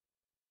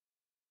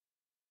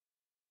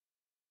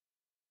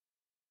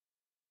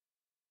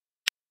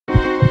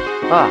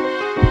 Ah!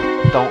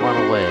 Don't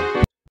run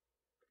away.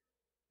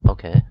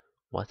 Okay.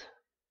 What?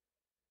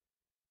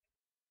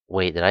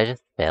 Wait, did I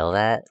just fail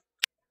that?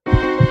 Okay,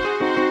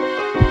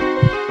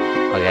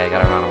 I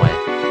gotta run away.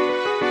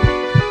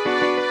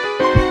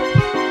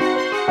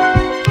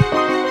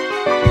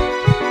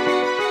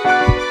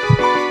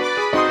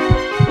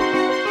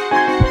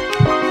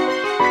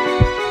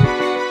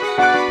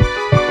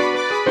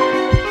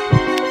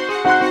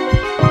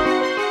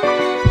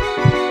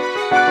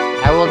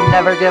 I will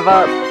never give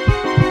up.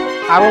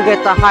 I will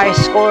get the high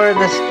score in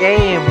this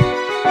game.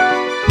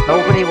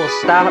 Nobody will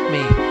stop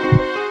me.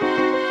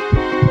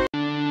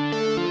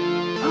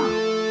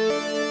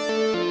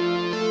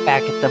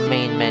 Back at the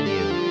main menu.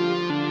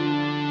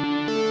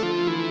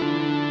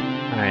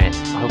 Alright,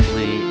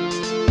 hopefully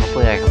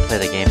I can play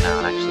the game now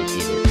and actually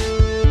beat it.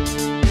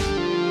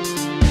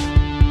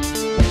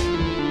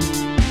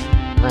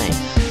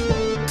 Nice.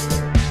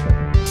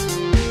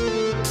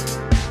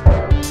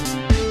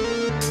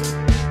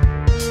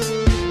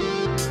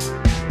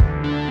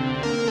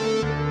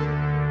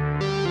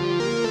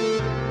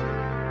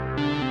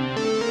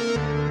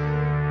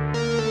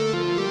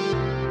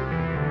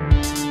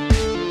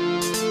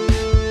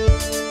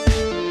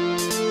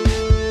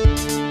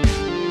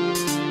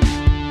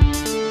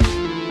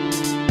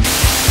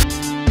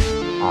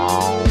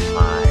 Oh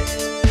my.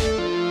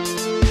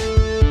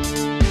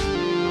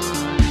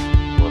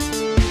 Whoops.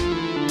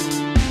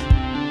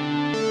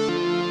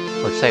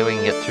 Looks like we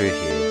can get through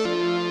here.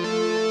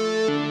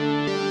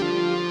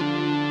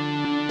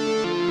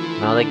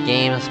 No, the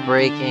game's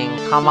breaking.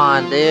 Come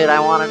on, dude. I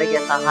wanted to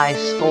get the high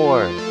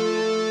score.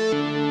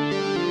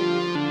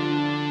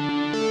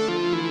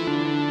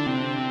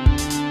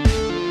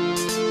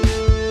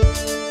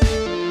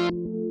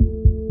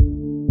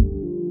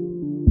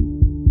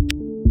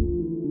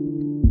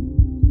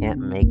 Can't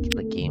make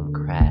the game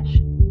crash.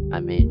 I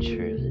made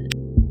sure of it.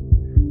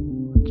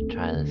 Let's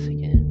try this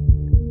again.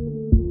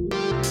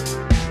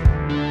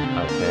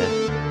 Okay.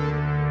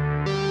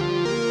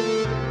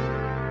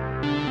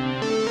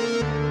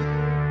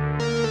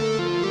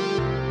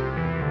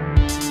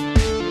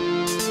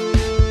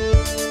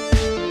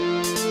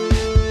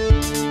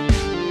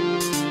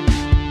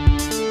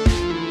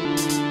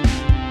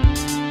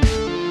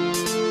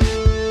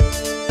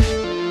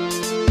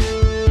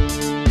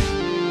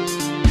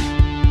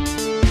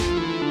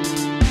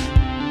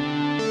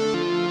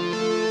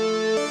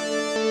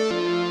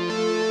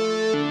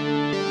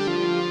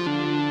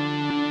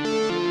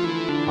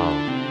 Oh.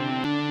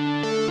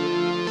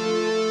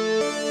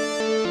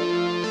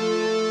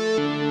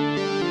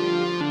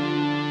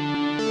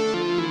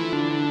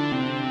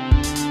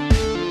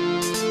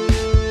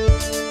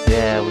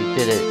 Yeah, we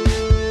did it.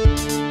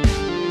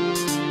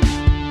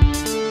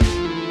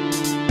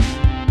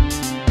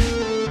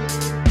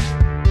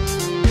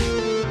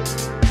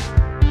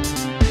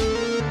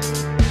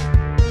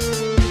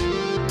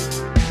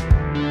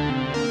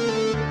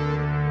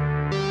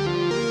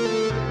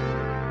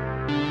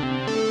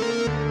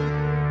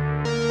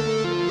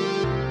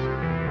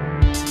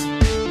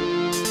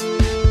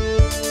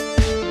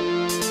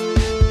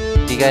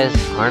 guys,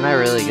 aren't I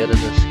really good at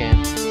this game?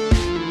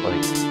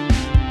 Like,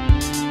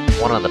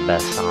 one of the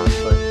best,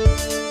 honestly.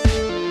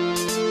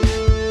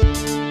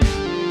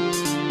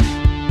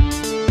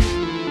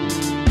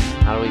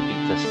 How do we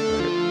beat this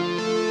part?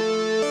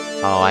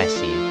 Oh, I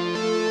see.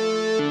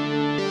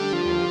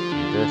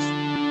 Do this.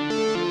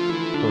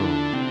 Boom.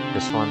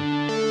 This one.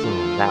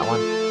 Boom. That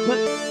one.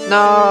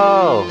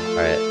 No!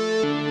 Alright.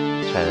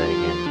 Try that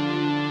again.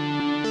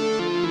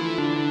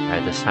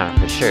 Alright, this time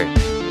for sure.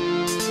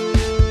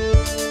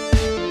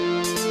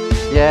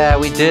 Yeah,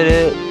 we did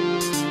it!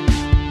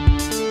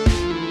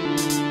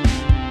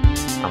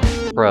 I'm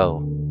a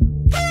pro.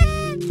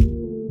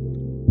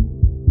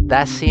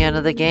 That's the end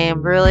of the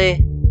game,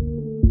 really?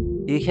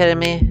 You kidding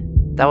me?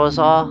 That was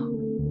all?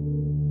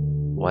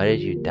 Why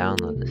did you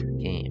download this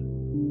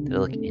game? Did it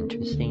look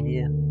interesting to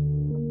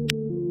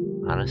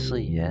you?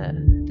 Honestly, yeah,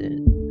 it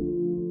did.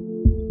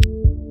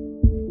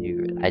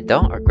 I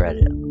don't regret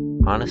it.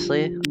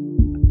 Honestly,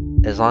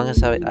 as long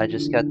as I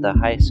just got the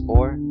high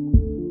score,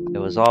 it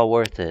was all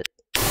worth it.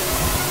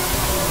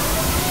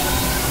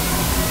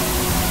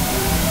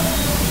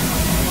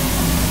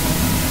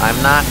 I'm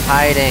not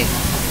hiding.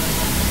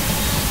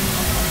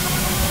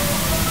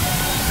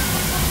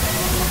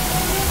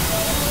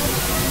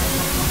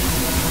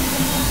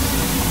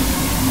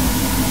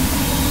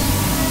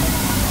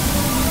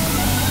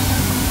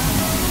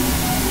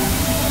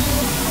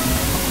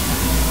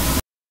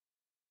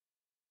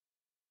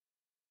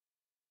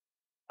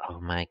 Oh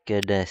my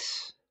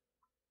goodness.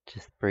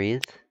 Just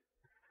breathe.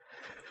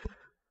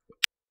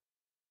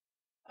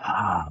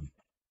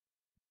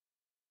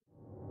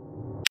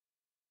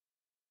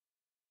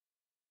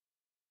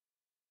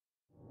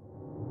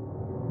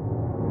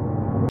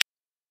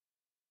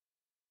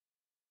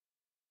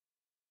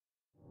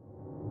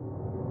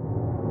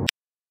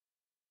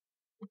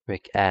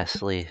 Rick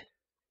Astley,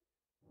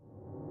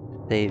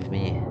 save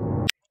me.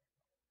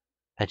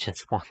 I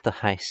just want the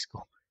high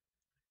score.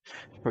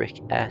 Rick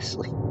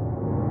Astley.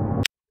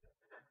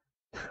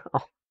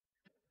 Oh,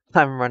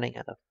 I'm running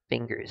out of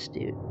fingers,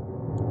 dude.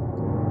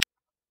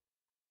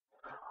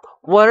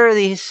 What are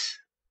these?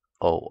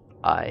 O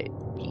I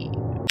E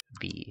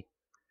B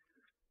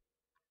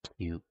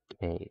Q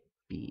K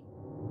B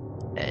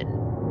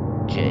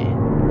N J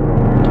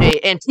J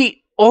N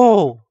T.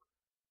 Oh!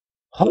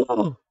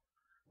 Oh!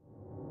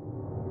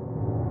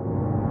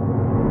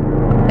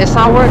 It's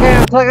not working.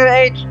 I'm clicking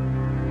H.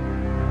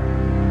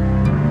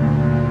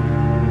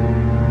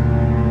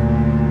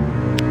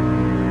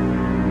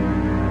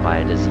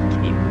 Why does he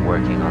keep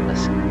working on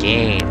this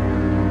game?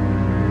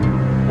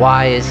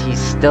 Why is he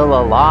still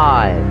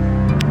alive?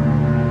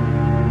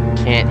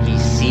 Can't he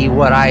see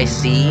what I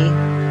see?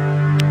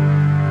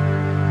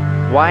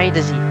 Why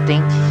does he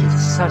think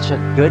he's such a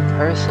good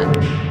person?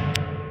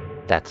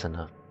 That's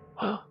enough.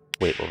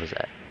 Wait, what was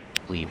that?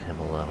 Leave him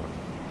alone.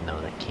 No,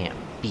 that can't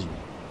be.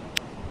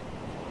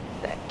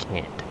 That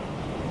can't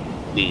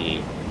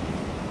be.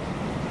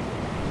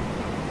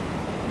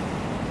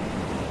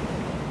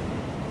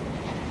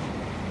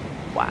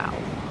 Wow.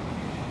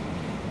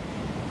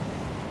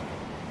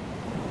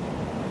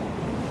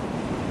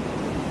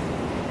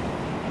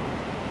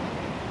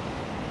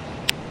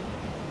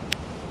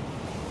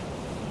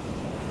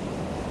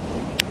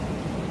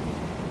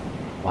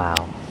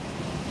 Wow.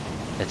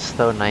 It's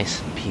so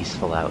nice and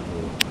peaceful out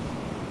here.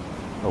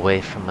 Away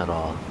from it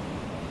all.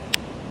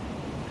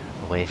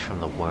 Away from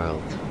the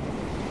world.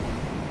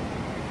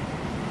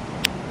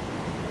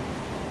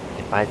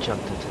 If I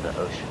jumped into the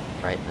ocean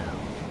right now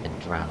and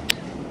drowned,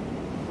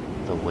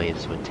 the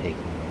waves would take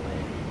me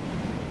away.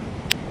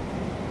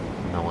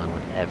 No one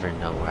would ever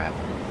know where I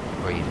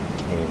went, or even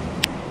care.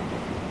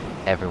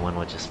 Everyone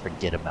would just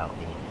forget about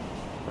me,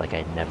 like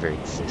I never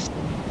existed.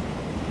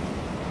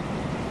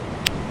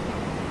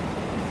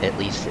 At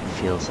least it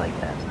feels like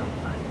that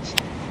sometimes.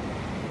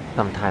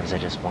 Sometimes I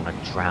just want to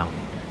drown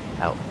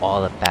out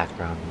all the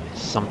background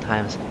noise.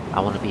 Sometimes I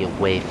want to be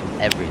away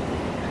from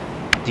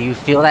everything. Do you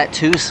feel that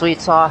too,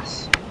 sweet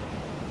sauce?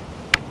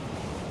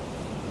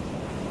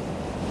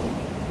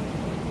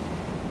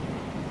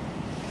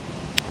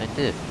 I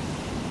do.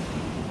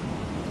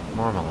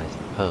 Normal, I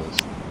suppose.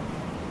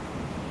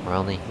 We're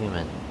only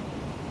human.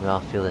 We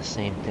all feel the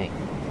same thing.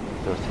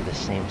 Go through the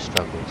same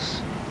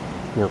struggles.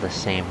 Feel the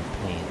same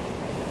pain.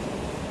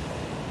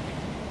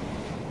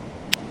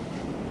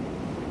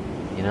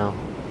 You know,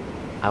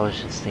 I was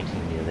just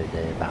thinking the other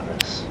day about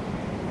us.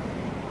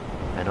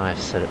 I know I've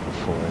said it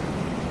before,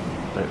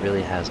 but it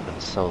really has been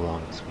so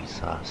long, sweet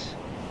sauce.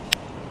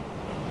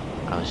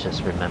 I was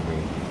just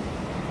remembering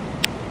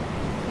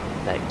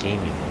that game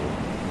you made.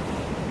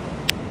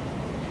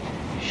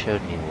 You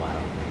showed me a while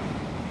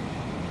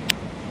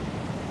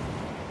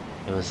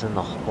ago. It was in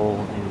the whole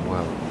new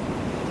world.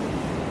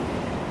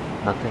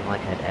 Nothing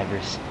like I'd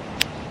ever seen.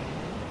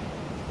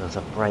 It was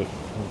a bright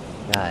pink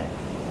sky.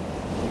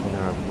 And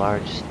there are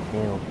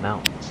large-scale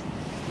mountains,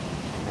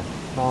 and a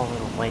small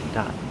little white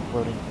dot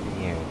floating through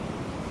the air.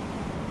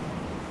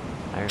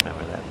 I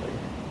remember that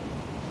place.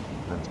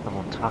 And then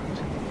someone talked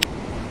to me.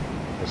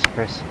 This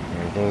person,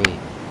 they were very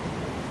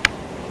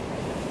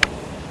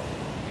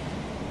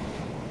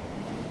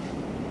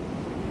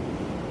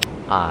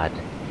odd.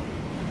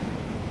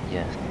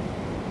 Yes,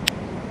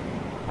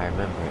 I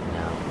remember it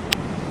now.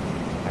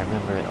 I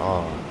remember it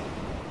all.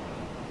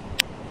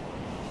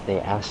 They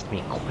asked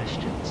me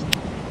questions.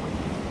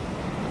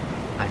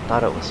 I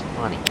thought it was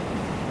funny.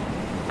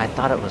 I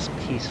thought it was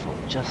peaceful,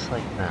 just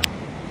like them.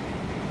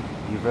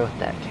 You wrote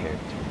that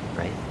character,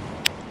 right?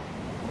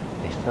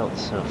 They felt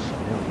so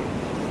familiar.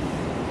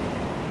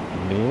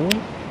 Me?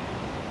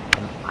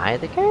 Am I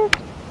the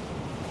character?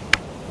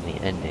 And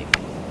the ending.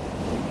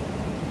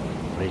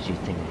 What did you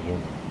think of the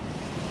ending?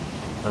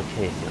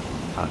 Okay, if you want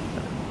to talk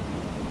about it.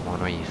 One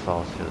where you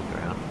fall through the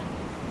ground.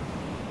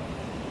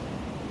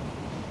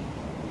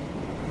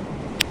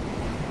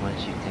 What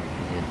did you think of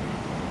the ending?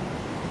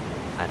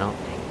 I don't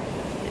think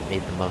it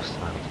made the most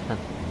amount of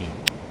sense to me.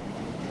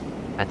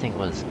 I think it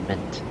was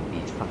meant to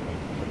be something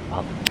for the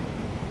public.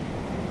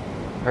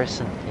 The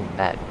person came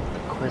back with the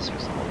quiz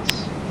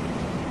results.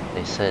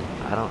 They said,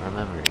 I don't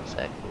remember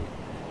exactly,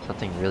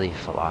 something really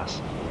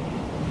philosophical.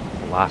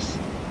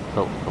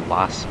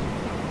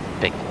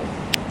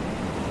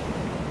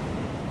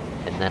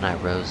 And then I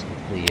rose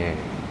into the air.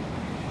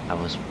 I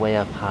was way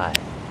up high.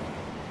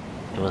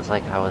 It was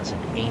like I was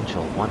an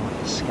angel, one with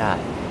the sky.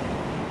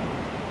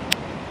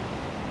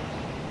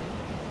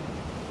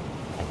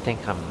 I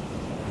think I'm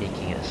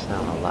making it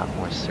sound a lot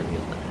more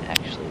surreal than it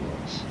actually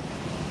was.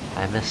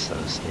 I miss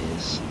those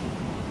days.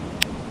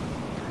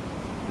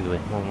 We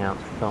would hang out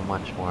so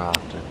much more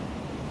often.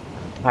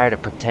 I'm tired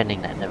of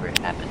pretending that never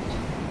happened.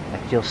 I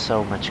feel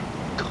so much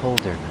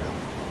colder now.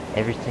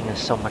 Everything is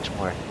so much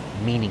more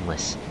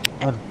meaningless,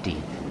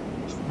 empty,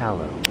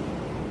 shallow.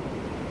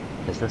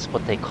 Is this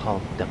what they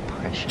call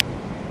depression?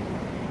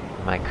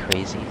 Am I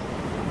crazy?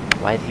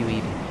 Why do you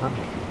even come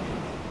here?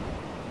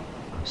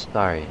 I'm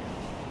sorry.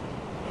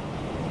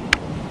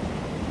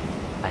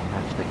 I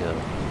have to go.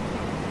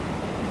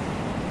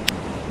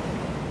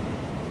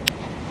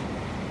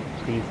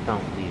 Please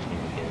don't leave me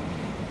again.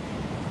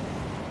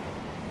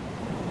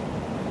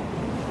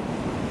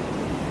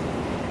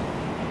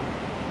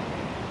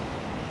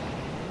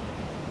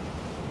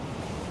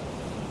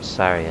 I'm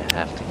sorry I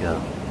have to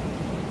go.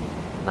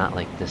 Not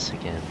like this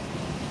again.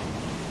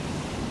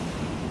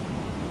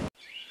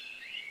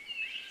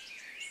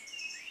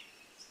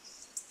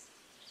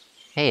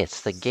 Hey,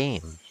 it's the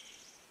game.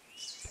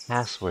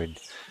 Password.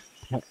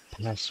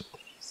 Password.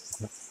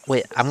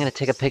 Wait, I'm gonna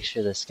take a picture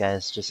of this,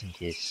 guys, just in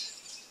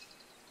case.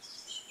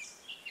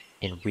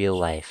 In real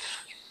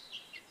life.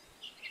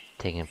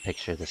 Taking a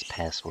picture of this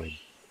password.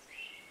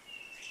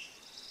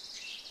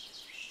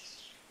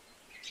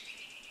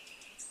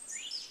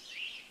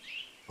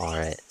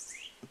 Alright.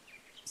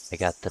 I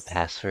got the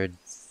password.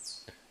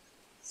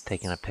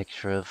 Taking a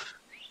picture of.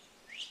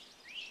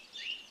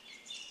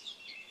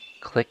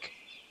 Click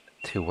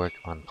to work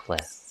on Pleh.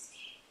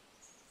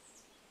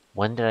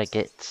 When did I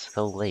get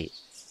so late?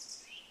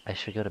 I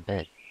should go to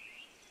bed.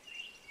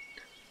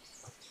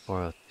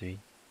 4:03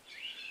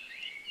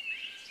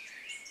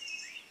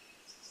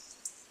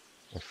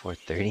 or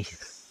 4:30? I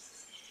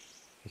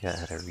forgot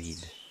how to read.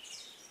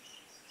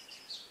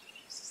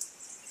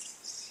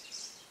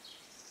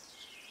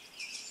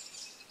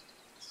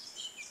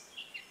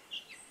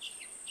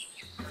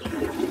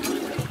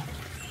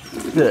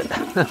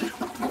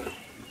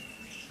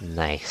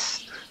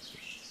 Nice.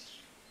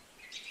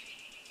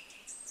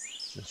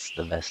 That's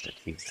the best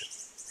achievement.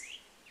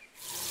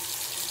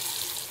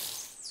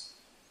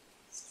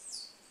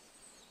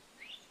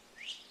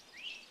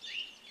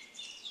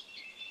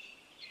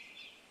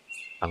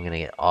 I'm gonna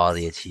get all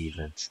the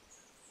achievements.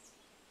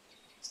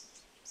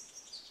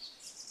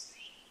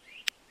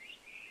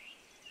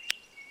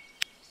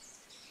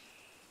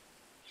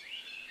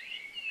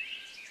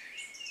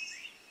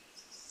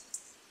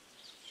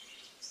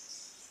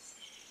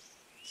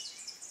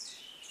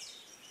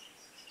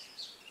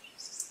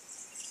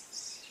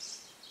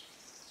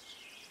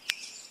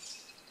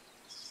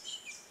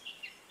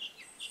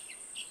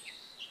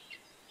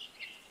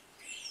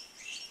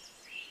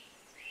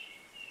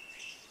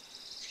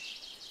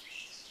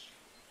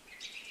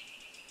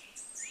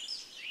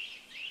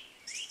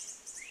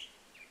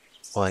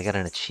 Oh, I got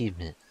an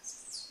achievement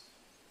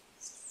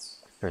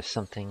for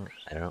something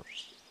I don't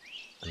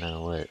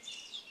know what.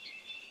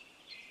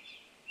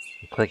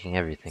 I'm clicking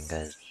everything,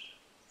 guys.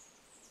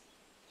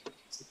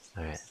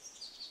 Alright.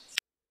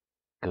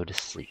 Go to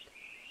sleep.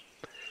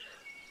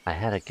 I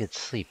had a good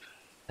sleep.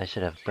 I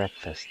should have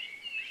breakfast.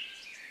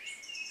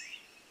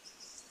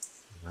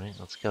 Alright,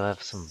 let's go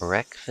have some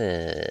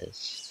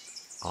breakfast.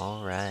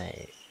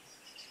 Alright.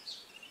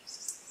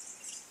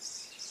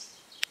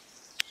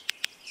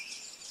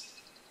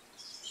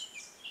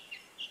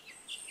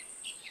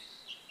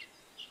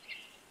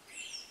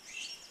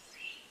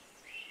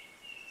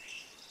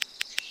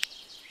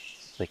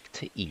 Click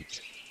to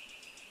eat.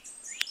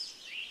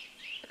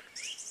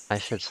 I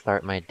should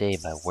start my day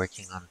by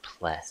working on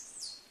Pleh.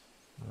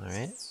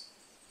 Alright.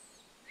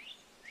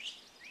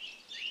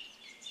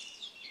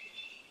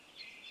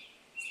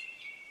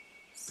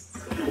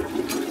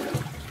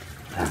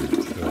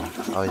 Yeah,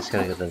 always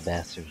gotta go to the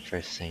bathroom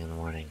first thing in the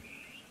morning.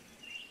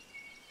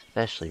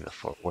 Especially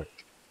before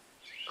work.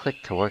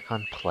 Click to work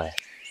on Pleh.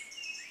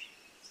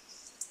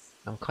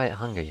 I'm quite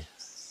hungry.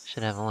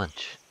 Should have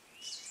lunch.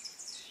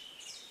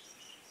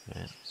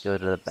 Alright, go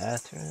to the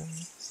bathroom.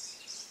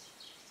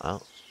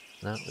 Oh,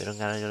 no, we don't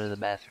gotta go to the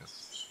bathroom.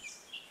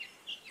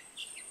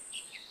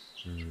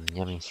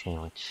 Yummy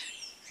sandwich.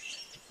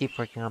 Keep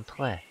working on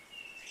Pleh.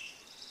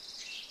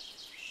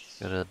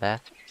 Go to the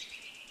bathroom?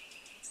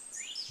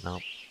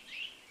 Nope.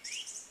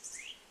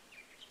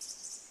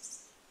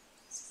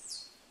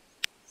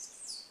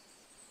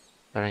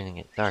 Starting to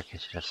get dark, I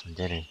should have some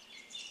dinner.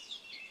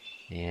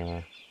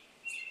 Yeah.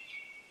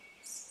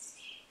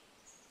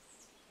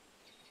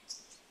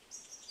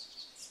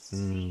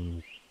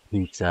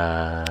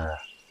 Pizza.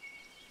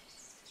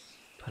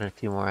 Put a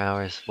few more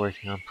hours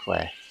working on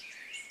Pleh.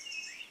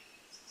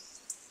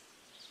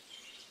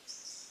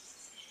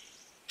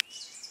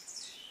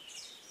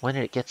 When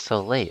did it get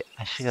so late?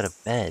 I should go to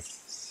bed.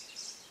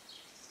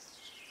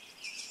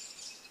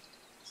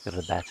 Go to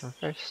the bathroom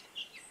first?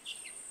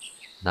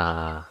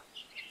 Nah.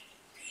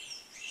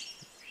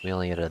 We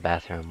only go to the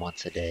bathroom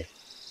once a day.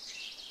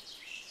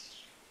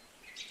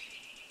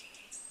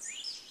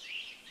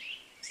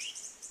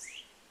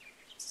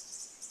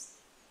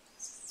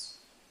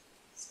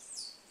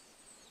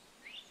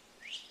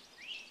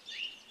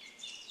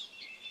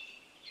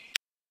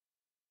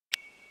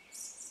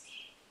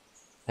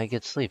 I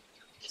get sleep.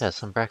 Should have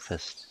some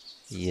breakfast.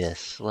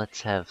 Yes,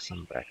 let's have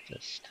some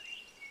breakfast.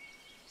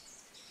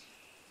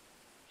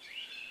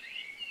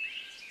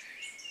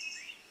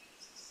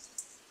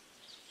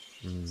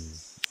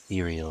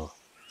 Cereal.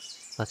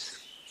 Let's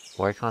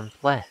work on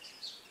Pleh.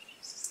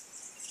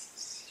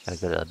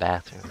 Gotta go to the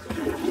bathroom.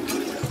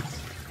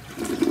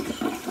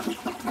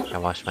 Can I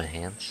wash my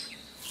hands?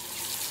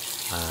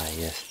 Ah,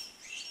 yes.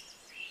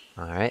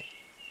 Alright.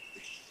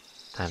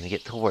 Time to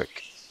get to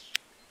work.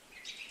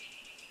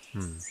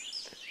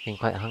 Getting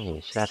quite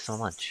hungry. Should have some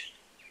lunch.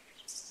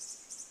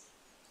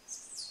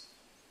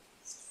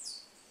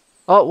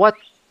 Oh, what?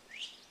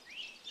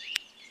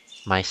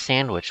 My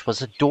sandwich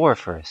was a door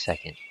for a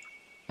second.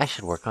 I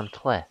should work on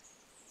Pleh.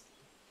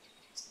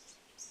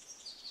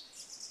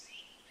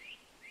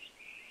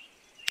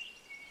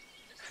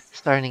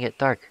 Starting to get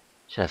dark.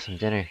 Should have some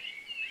dinner.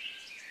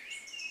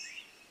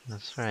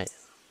 That's right.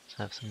 Let's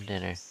have some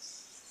dinner.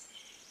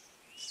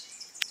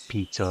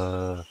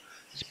 Pizza.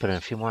 Let's put in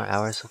a few more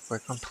hours of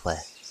work on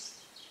Pleh.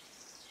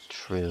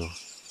 True.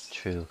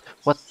 True.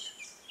 What?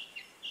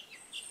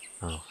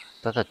 Oh,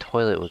 I thought the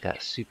toilet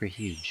got super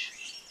huge.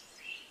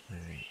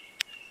 Alright.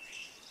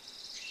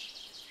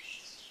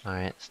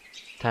 Alright,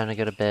 time to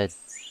go to bed.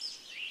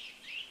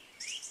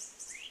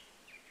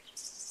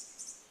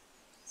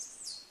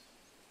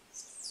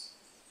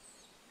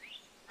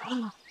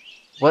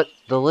 What?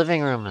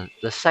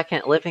 The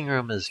second living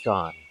room is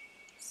gone.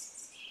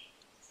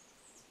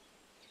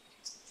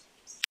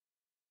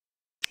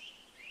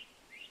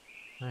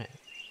 Alright,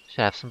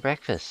 should have some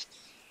breakfast.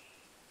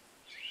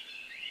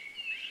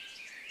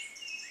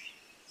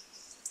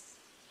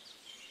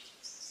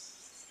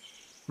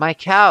 My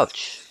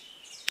couch!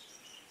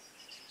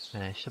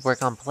 I should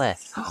work on Pleh.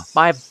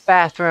 My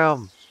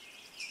bathroom!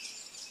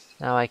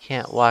 Now I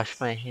can't wash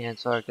my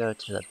hands or go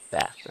to the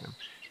bathroom.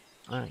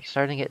 Alright,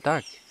 starting to get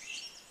dark.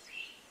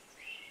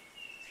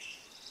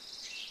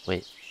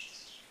 Wait.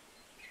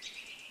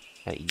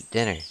 Gotta eat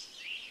dinner.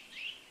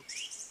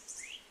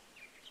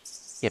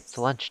 Skipped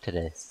lunch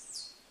today.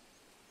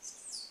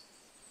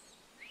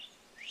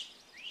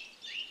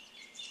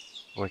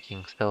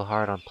 Working so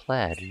hard on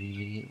Pleh, I didn't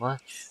even eat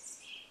lunch.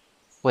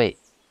 Wait.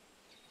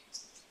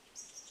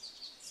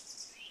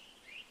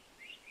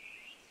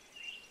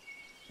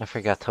 I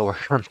forgot to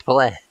work on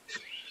Pleh.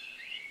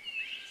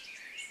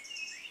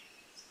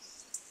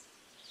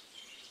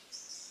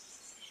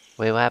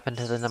 Wait, what happened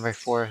to the number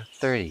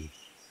 430?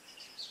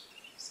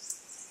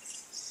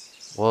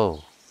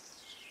 Whoa.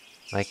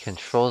 My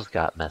controls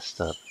got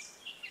messed up.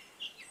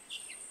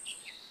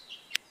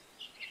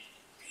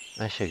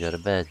 I should go to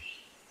bed.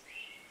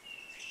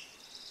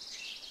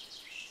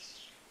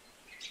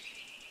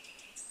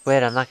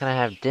 Wait, I'm not gonna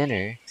have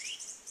dinner.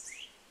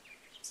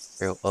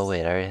 Oh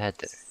wait, I already had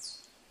dinner.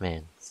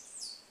 Man.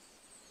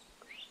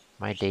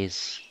 My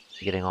day's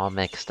getting all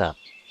mixed up.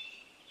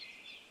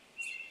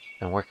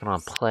 Been working on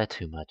Pleh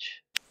too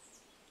much.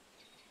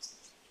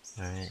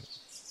 Alright.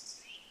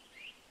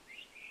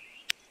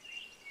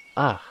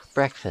 Ah,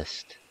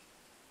 breakfast.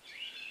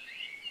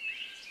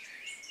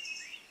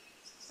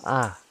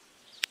 Ah,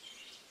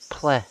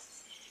 Pleh.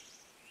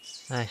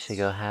 I should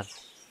go have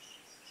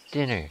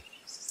dinner.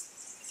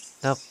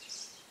 Nope.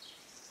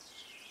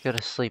 Go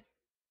to sleep.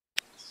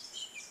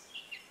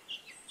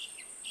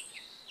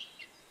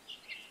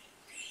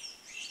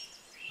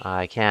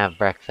 I can't have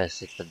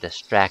breakfast. It's a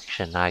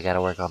distraction. Now I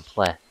gotta work on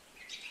Pleh.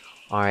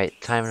 Alright,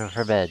 time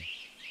for bed.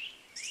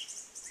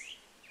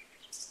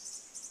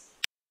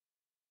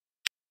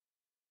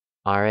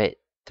 Alright,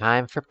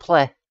 time for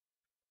Pleh.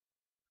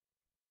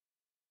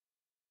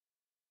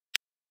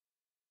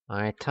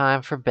 Alright,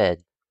 time for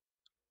bed.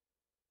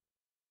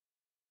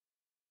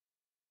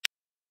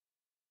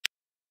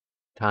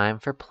 Time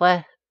for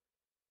Pleh.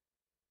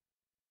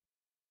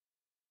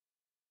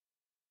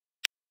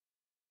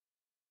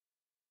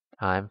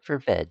 Time for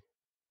bed.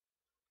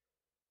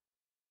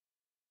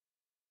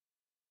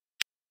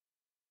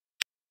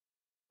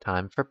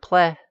 Time for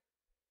play.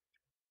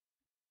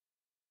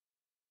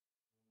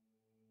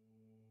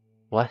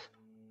 What?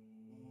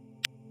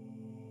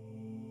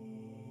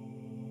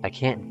 I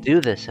can't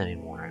do this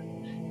anymore.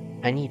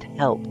 I need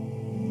help.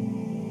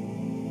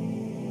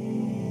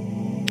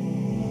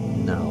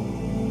 No.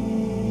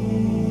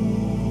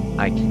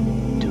 I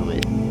can do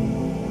it.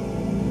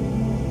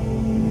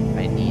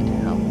 I need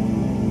help.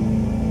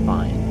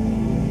 Fine.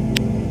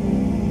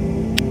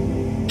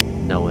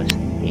 No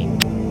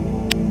escape.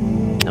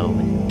 No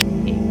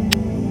escape.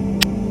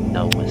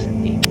 No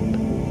escape.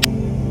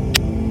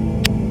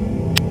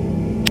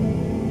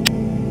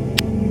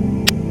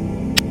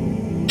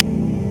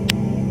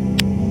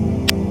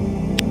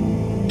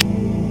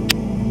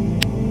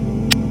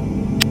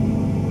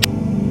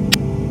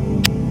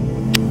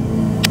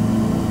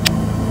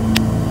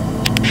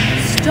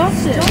 Stop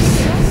this!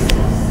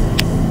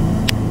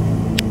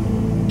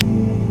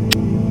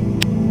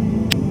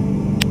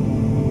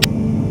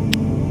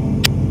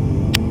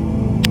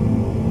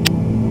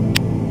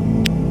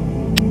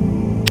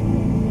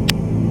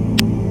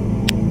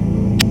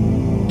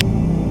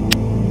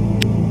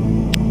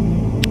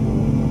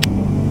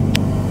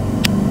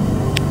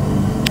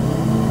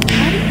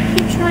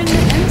 Keep trying to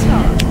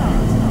enter.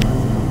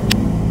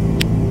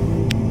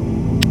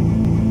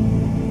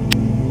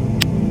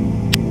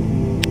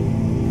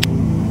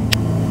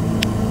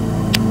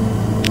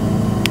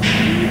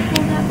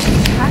 Pull that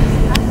back.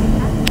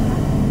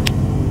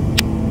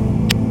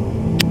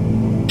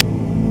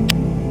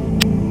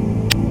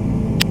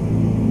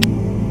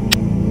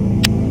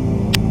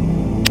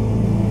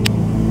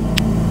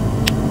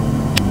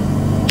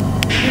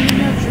 In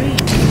your dream.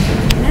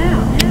 Now.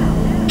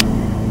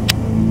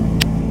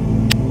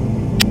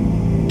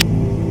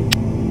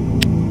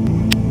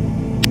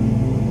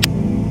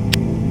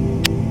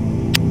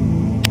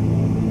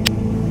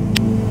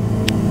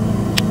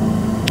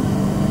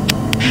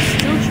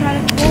 Still try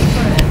to call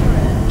for it.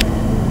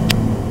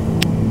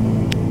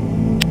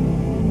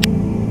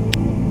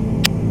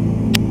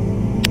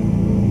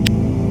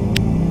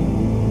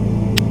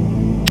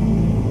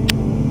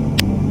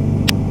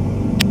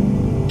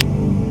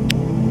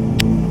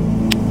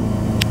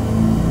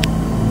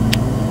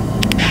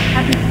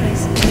 Happy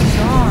place is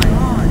on.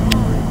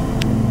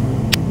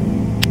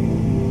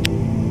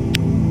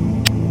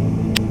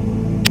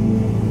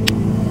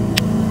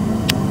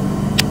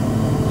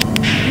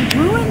 You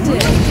ruined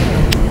it.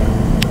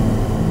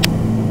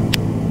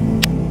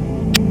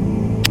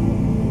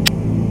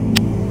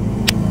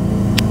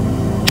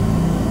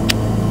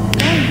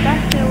 Going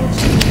back there will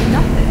change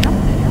nothing.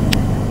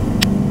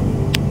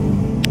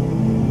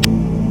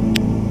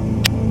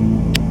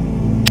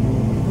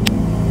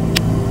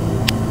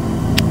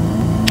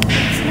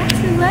 It's not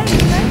too late.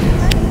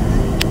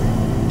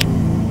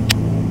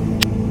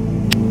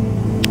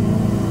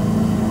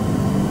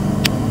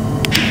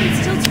 You can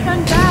still turn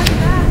back.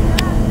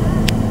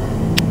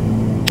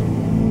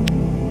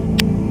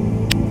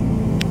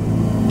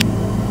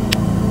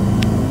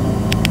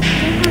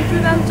 Don't go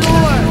through that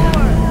door.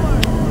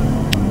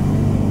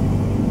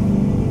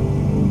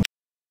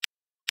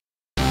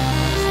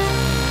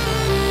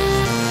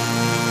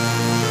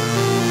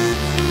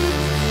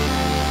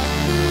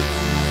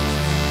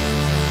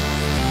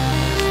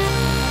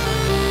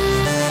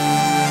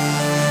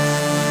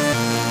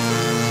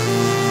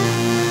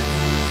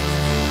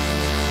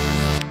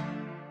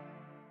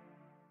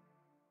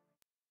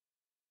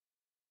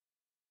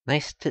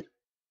 Nice to...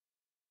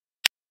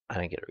 I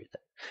didn't get to read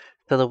that.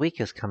 So the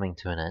week is coming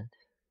to an end.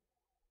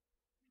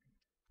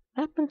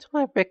 What happened to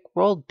my Rick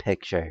Rolled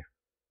picture?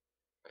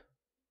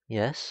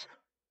 Yes?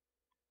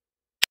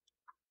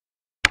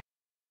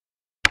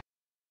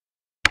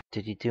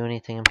 Did you do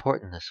anything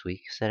important this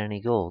week? Set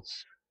any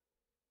goals?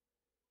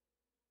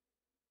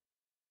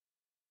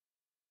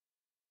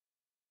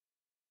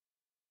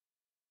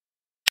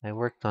 I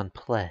worked on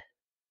Pleh.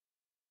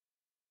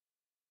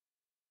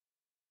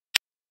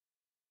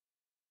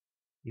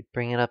 You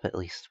bring it up at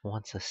least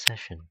once a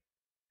session.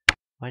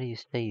 Why do you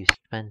say you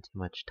spend too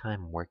much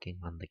time working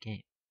on the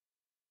game?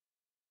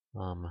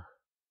 Don't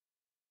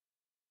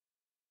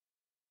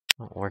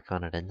work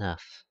on it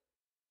enough.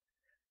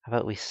 How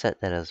about we set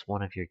that as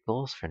one of your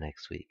goals for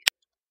next week?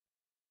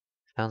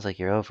 Sounds like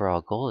your overall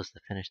goal is to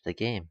finish the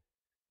game.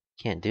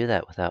 Can't do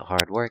that without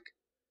hard work.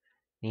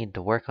 You need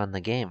to work on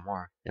the game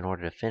more in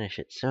order to finish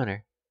it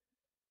sooner.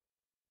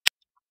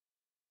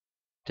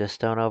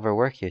 Just don't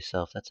overwork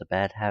yourself. That's a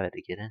bad habit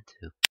to get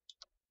into.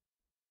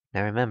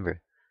 Now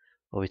remember,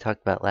 what we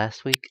talked about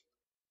last week?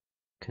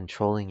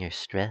 Controlling your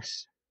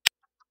stress.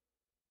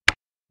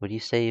 Would you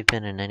say you've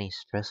been in any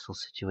stressful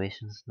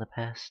situations in the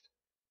past?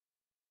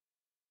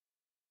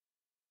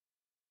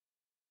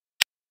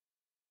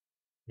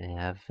 You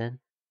have been?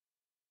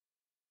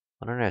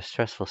 When in a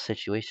stressful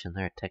situation,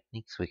 there are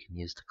techniques we can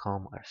use to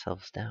calm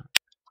ourselves down.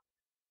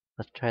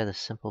 Let's try this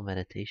simple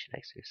meditation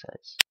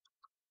exercise.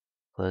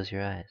 Close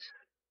your eyes.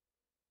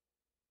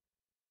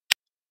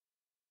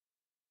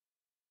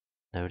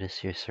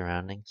 Notice your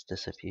surroundings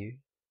disappear.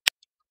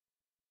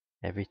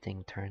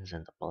 Everything turns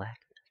into blackness.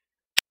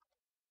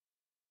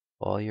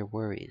 All your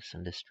worries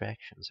and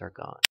distractions are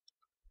gone.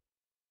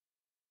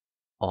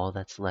 All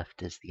that's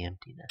left is the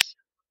emptiness,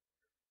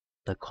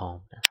 the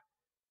calmness.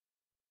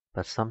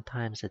 But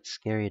sometimes it's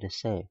scary to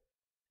stay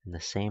in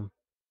the same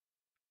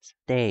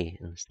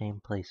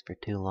place for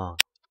too long.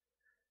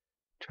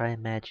 Try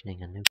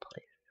imagining a new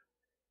place.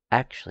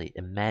 Actually,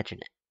 imagine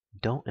it.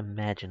 Don't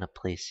imagine a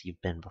place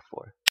you've been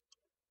before.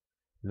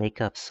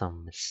 Make up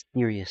some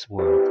mysterious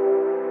world.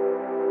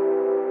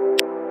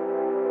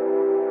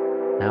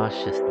 Now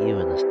it's just you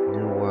in this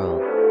new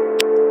world,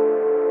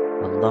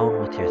 alone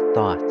with your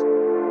thoughts.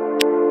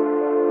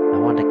 I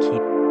want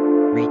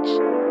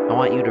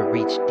you to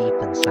reach deep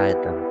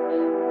inside them.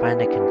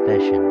 Find a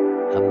confession,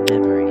 a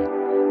memory,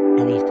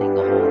 anything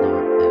to hold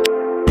on to.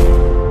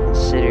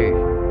 Consider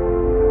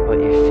what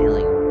you're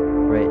feeling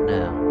right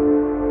now.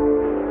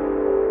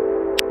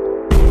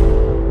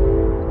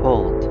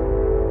 Cold.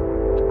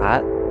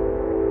 Hot.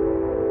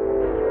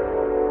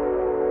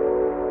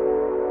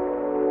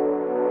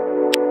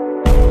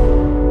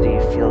 Do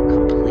you feel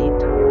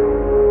complete?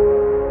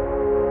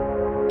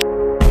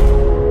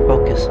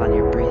 Focus on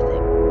your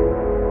breathing.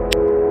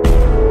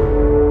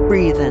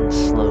 Breathe in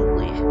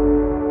slowly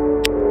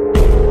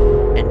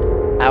and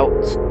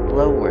out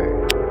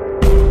slower.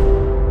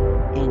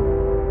 In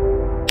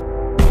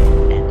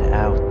and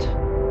out.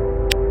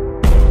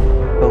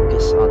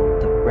 Focus on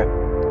the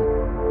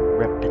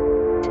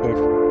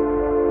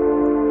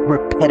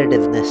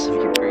repetitiveness of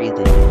your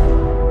breathing.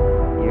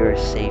 You're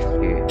safe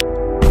here.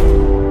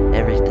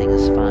 Everything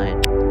is fine.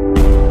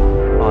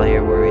 All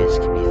your worries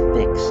can be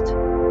fixed.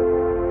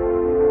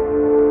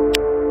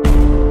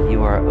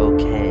 You are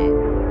okay.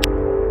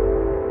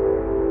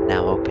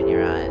 Now open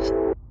your eyes.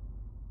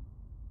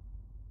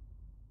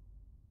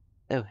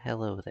 Oh,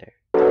 hello there.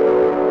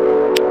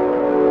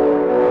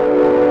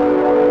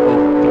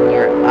 Open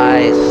your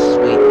eyes,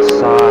 sweet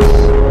sauce.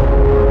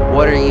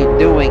 What are you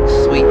doing,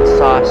 sweet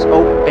sauce?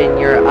 Open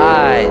your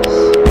eyes.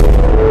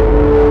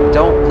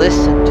 Don't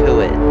listen to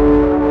it.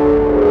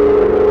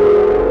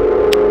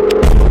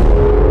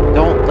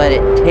 Don't let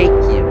it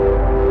take you.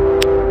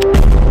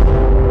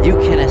 You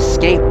can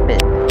escape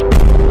it.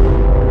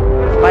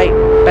 Fight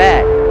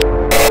back.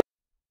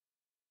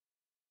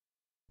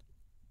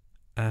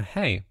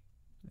 Hey.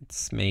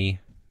 It's me.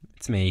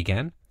 It's me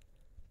again.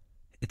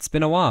 It's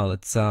been a while.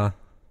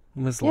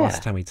 When was the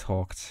last time we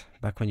talked?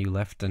 Back when you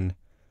left and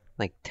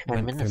Like 10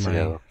 went through minutes my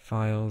ago.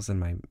 files and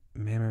my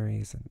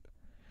memories and...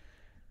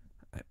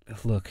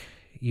 Look,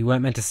 you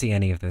weren't meant to see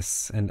any of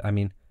this, and I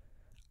mean,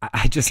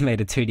 I just made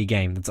a 2D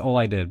game. That's all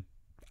I did.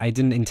 I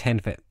didn't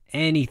intend for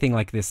anything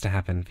like this to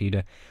happen, for you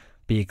to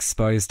be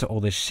exposed to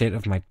all this shit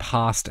of my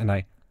past,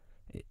 and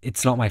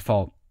it's not my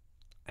fault.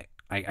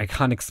 I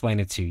can't explain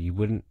it to you.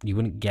 You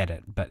wouldn't get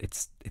it, but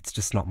it's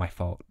just not my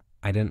fault.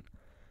 I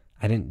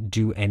didn't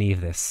do any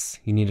of this.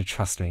 You need to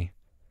trust me.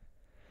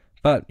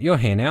 But you're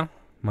here now,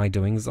 my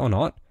doings or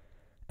not,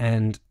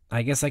 and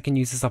I guess I can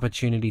use this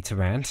opportunity to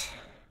rant.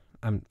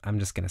 I'm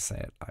just gonna say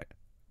it.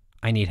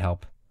 I need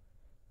help.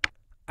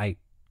 I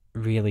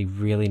really,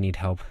 really need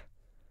help.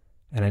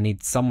 And I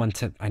need someone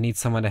to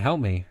help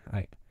me.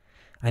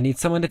 I need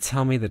someone to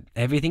tell me that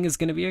everything is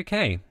gonna be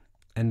okay.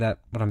 And that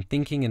what I'm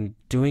thinking and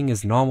doing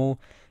is normal,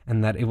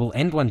 and that it will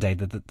end one day,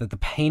 that the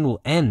pain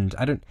will end.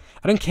 I don't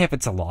care if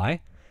it's a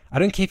lie. I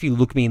don't care if you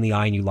look me in the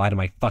eye and you lie to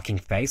my fucking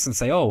face and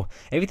say, oh,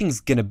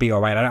 everything's gonna be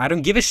alright. I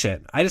don't give a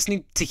shit. I just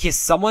need to hear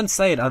someone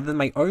say it other than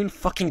my own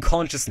fucking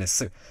consciousness.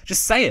 So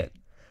just say it.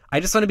 I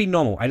just want to be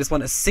normal. I just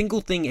want a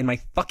single thing in my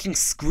fucking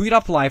screwed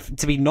up life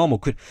to be normal.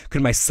 Could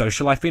my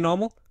social life be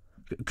normal?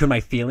 Could my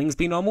feelings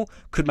be normal?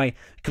 Could my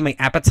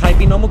appetite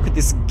be normal? Could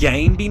this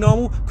game be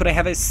normal? Could I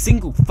have a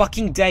single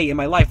fucking day in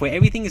my life where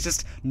everything is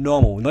just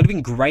normal? Not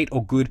even great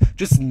or good,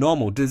 just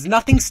normal. There's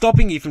nothing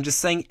stopping you from just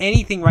saying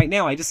anything right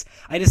now. I just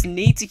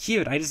need to hear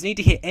it. I just need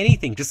to hear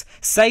anything. Just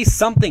say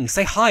something.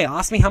 Say hi.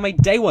 Ask me how my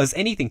day was.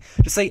 Anything.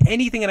 Just say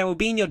anything and I will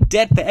be in your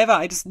debt forever.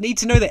 I just need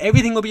to know that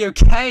everything will be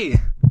okay.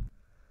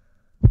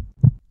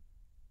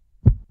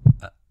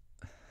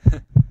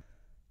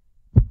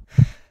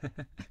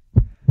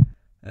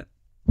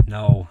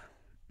 No,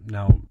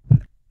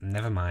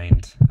 never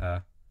mind.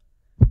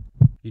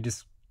 You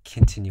just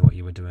continue what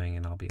you were doing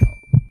and I'll be...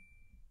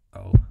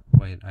 Oh,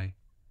 wait,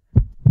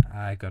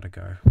 I gotta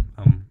go.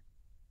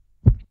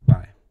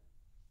 Bye.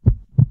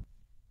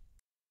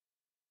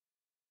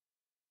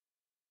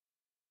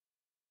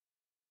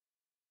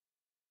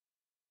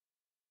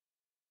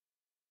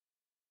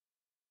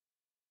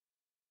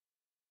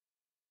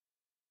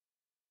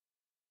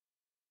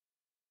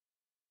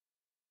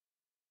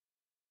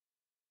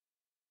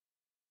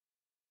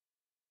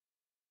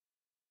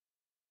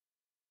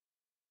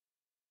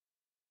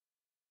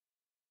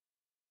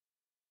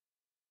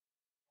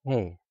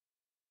 Hey.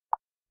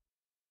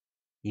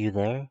 You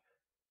there?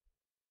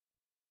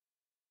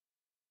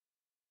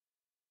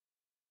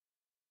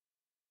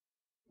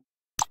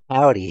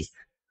 Howdy.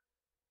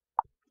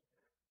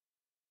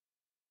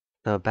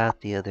 So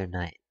about the other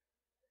night.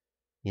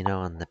 You know,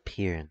 on the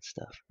pier and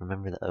stuff.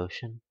 Remember the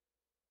ocean?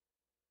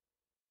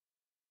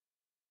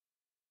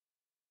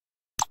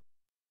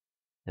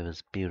 It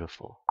was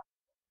beautiful.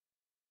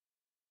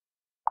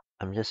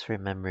 I'm just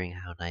remembering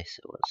how nice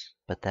it was.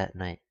 But that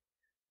night,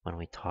 when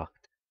we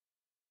talked,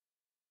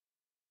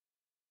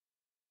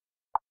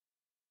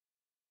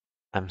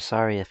 I'm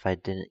sorry if I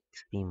didn't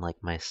seem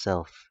like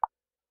myself.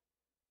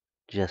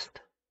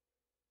 Just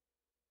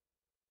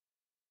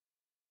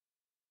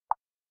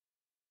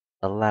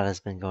a lot has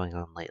been going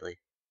on lately.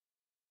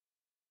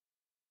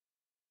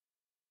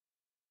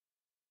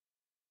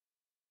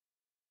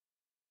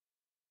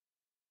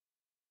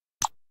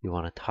 You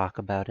want to talk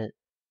about it?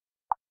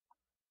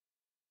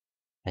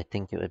 I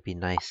think it would be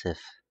nice if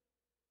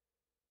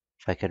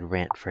I could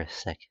rant for a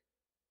sec.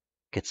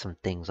 Get some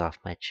things off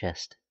my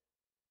chest.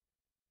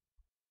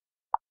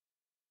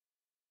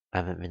 I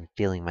haven't been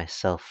feeling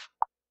myself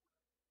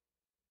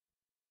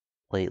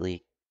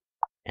lately,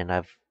 and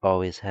I've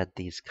always had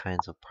these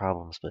kinds of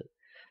problems, but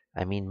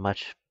I mean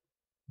much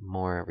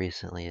more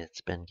recently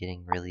it's been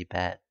getting really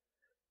bad.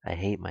 I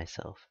hate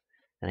myself,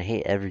 and I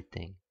hate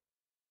everything.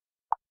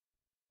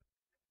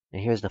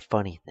 And here's the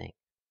funny thing.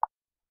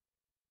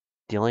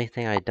 The only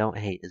thing I don't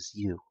hate is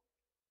you.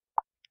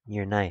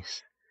 You're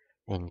nice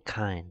and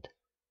kind.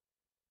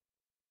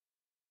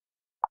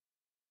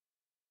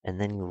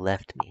 And then you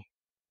left me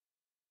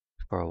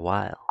for a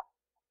while.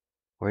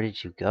 Where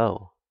did you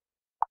go?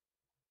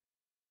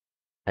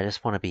 I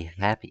just want to be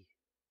happy.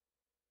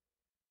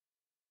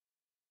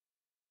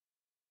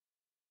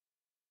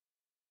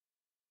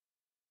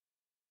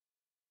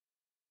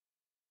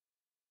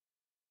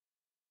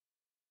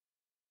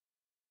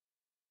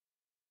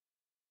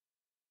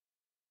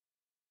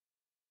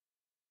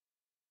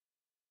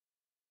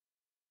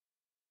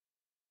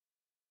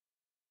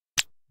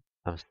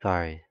 I'm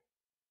sorry.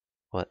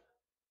 What?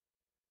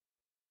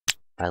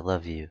 I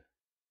love you.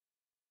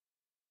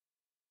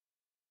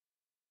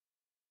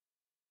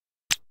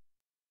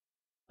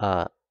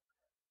 Uh,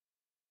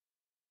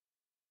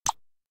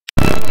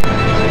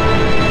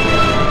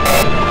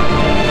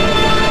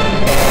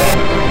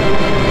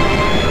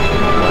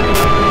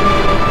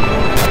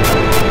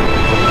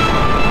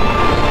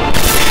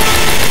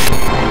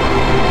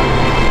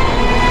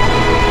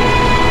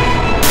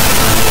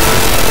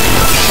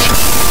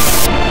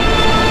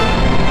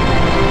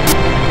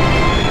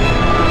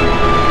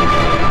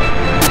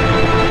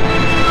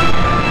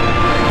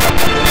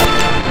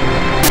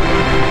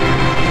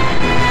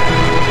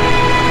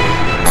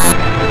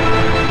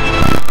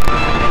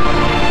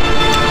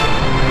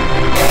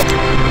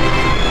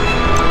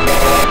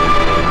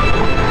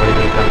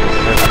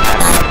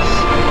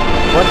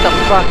 what the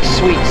fuck,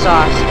 sweet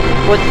sauce?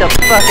 What the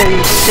fuck are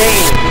you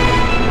saying?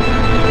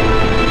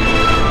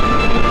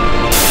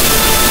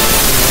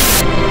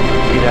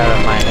 Get out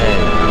of my head.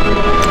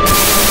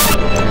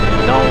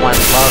 No one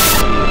loves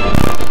you.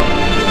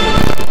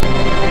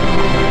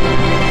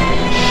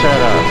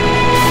 Shut up.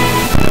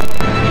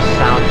 You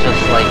sound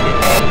just like it.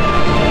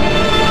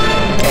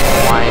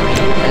 Why me?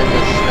 End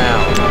this now.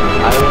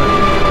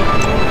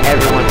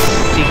 Everyone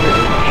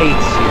secretly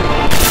hates you.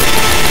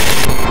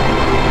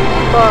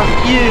 Fuck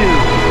you!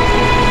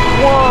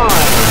 Why?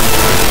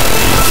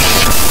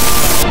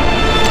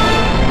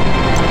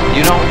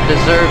 You don't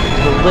deserve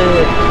to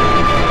live.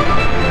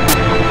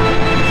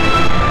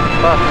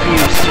 Fuck you,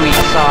 sweet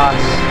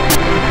sauce.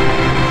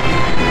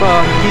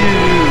 Fuck you!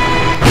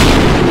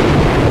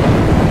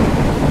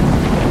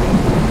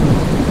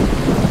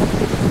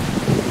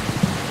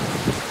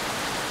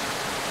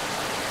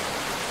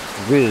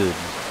 Rude.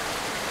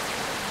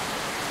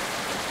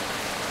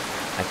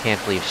 I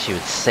can't believe she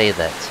would say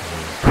that to me.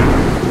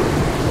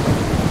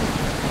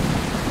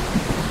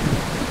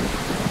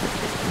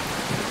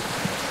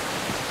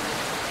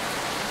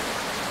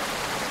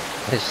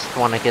 I just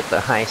want to get the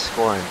high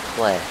score and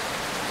play.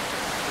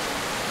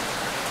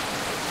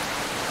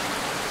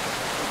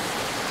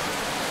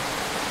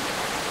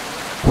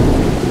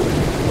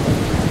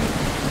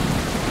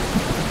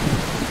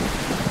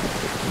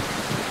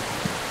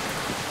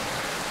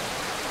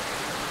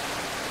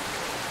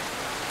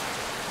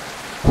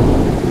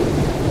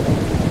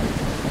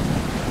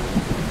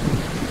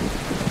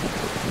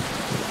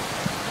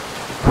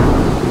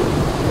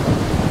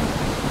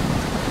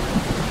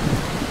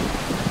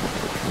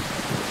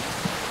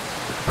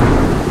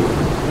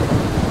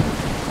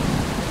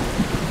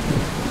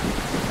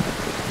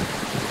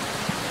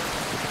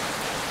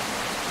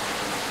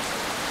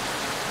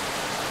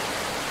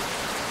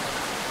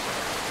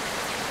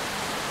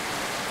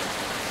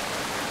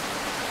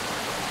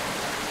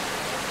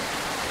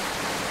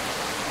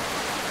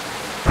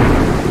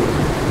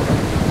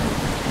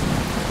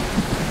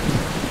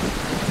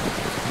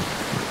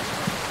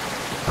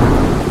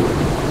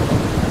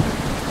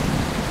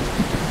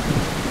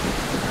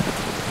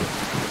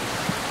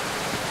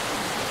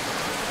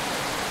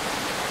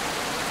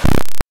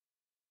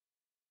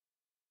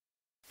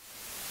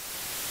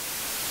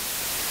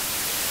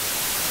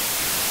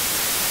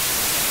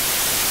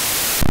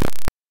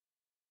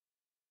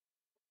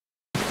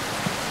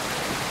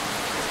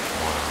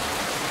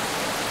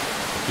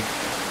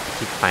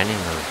 finding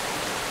those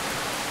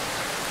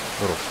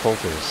little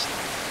folders.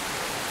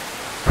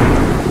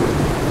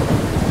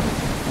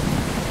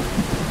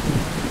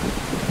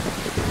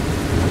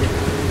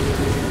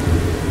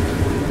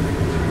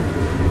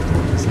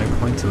 There's no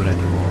point to it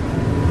anymore.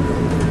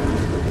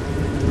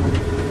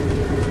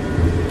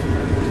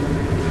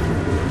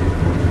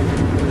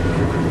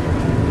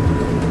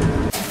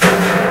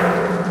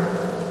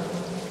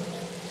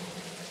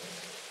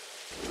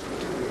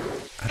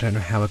 I don't know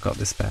how it got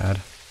this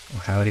bad, or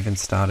how it even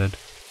started.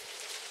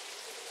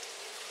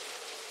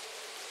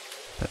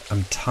 But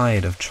I'm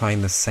tired of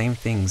trying the same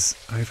things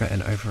over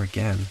and over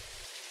again.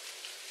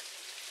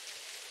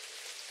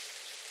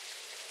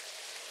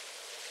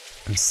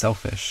 I'm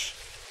selfish.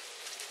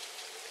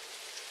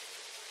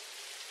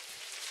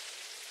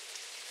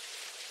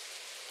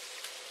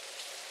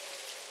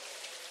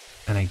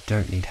 And I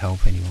don't need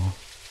help anymore.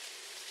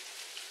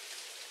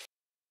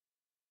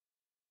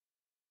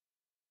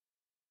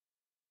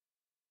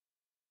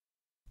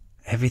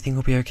 Everything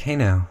will be okay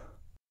now.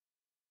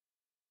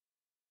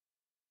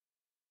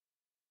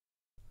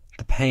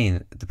 The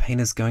pain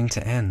is going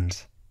to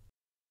end.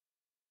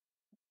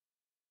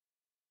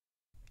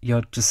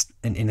 You're just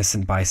an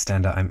innocent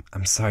bystander.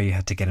 I'm sorry you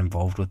had to get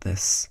involved with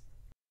this.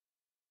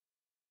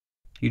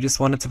 You just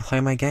wanted to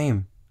play my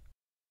game.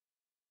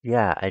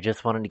 Yeah, I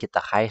just wanted to get the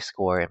high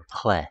score in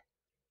Pleh.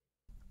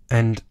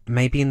 And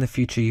maybe in the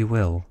future you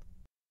will.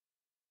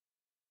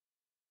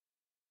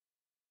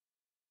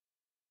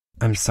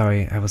 I'm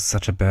sorry I was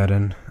such a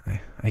burden.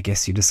 I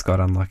guess you just got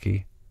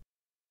unlucky.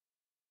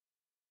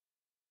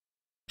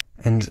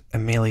 And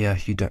Amelia,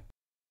 you don't...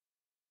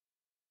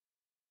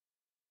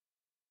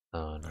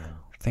 Oh no.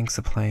 Thanks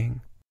for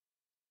playing.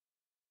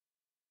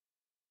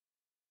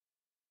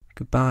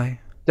 Goodbye.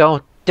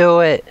 Don't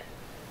do it!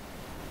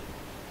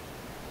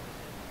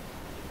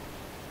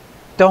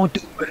 Don't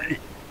do it!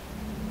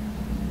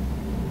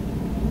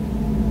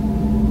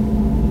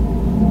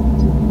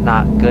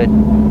 Not good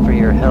for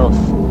your health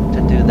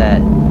to do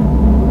that.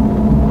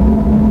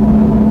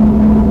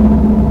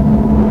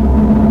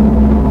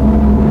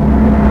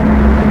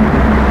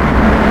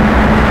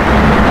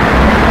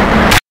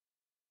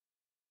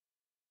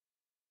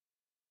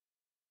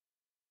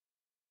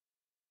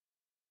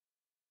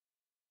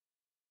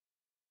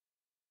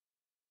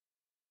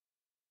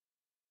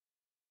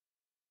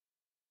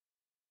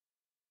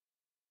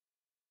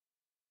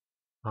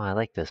 Oh, I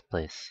like this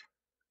place.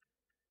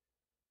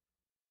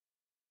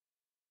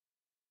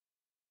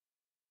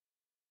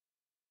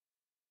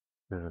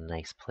 This is a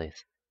nice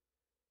place.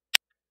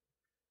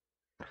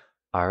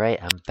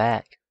 Alright, I'm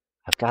back.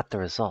 I've got the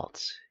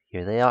results.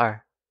 Here they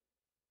are.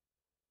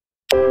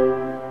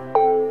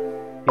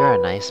 You're a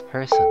nice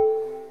person.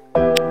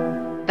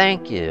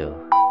 Thank you.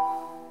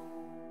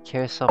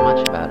 Care so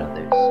much about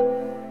others.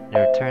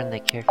 In return, they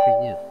care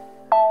for you.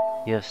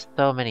 You have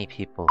so many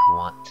people who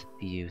want to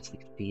see you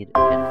succeed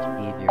and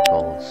achieve your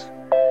goals.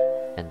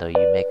 And though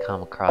you may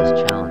come across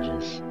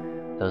challenges,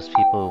 those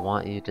people who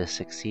want you to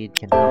succeed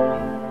can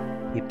help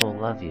you. People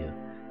love you,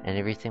 and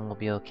everything will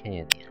be okay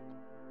in the end.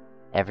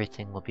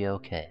 Everything will be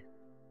okay.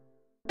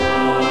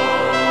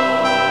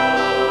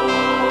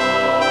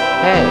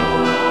 Hey!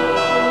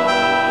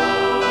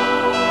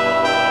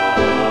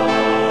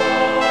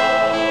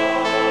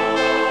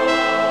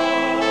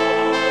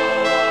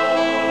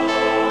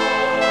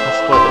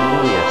 That's what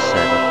Amelia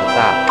said at the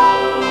dock.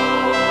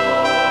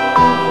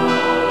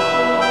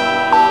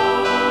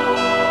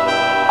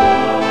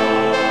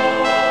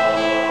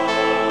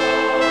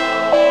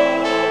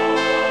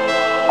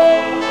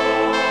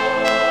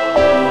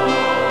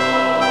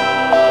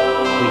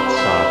 Sweet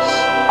sauce.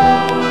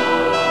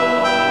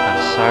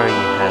 I'm sorry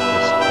you had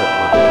this put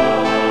on you.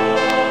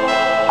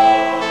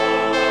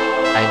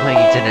 I know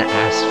you didn't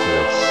ask for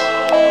this.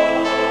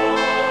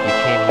 You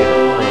came here to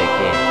play a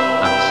game.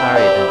 I'm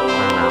sorry it didn't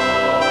turn out like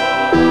that.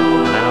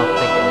 And I don't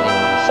think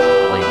anyone is to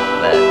blame for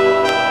that.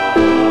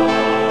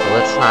 But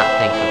let's not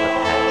think of the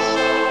past.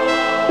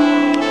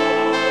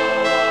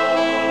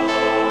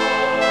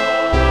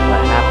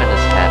 What happened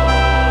has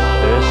happened.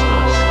 There is no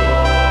escape.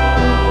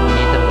 We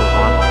need to move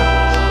on from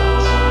these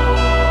things.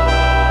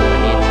 We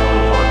need to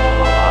move on from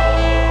a lot.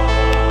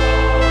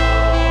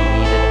 We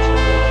needed to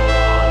move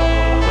on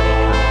when he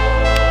couldn't.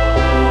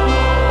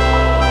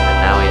 And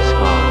now he's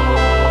gone.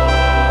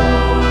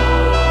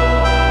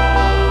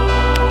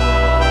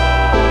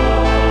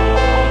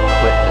 He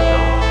quit his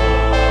own thing.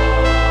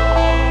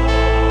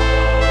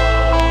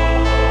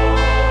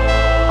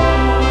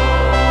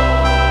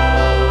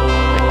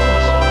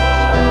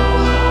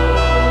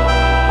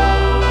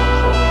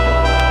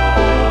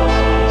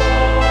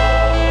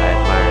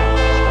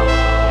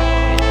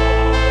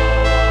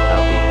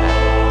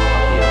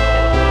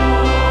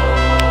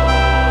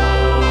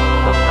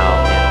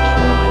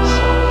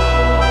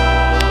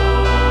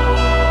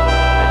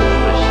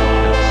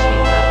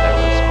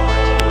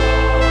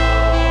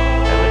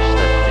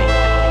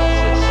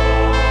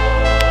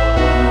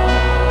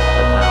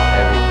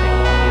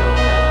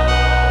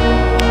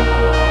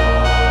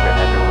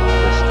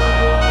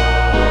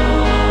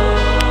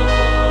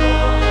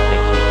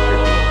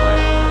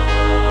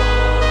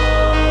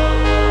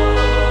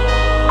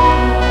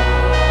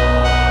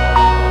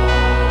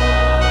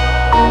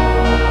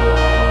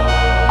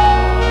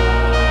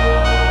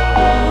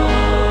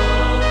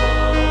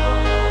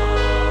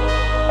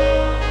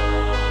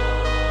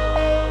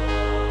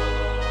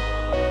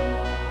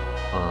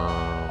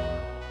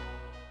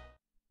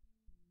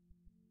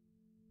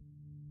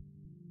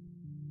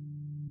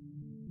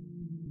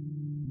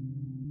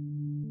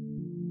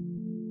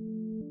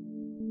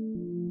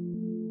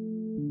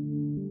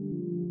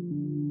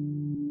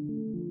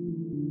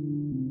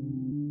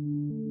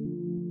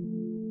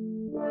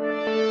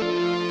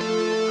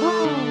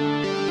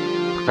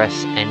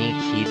 Press any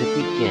key to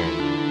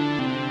begin.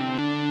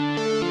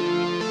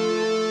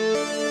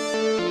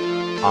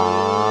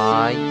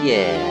 Aw,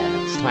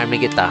 yeah. It's time to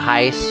get the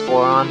highest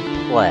score on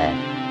Pleh.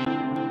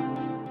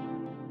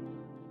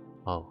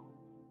 Oh.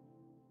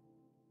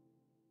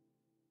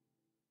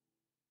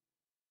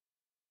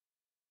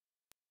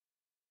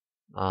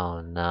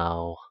 Oh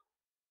no.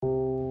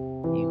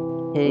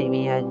 You kidding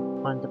me? I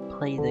wanted to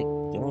play the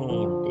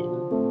game, dude.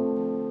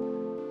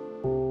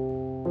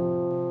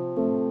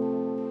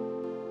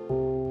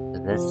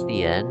 Is this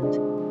the end?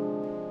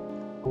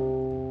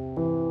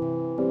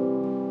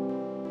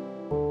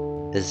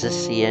 Is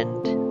this the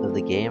end of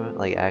the game?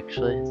 Like,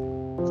 actually?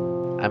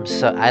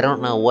 I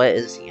don't know what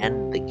is the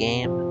end of the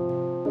game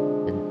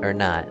or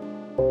not.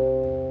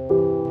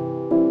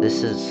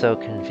 This is so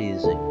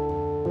confusing.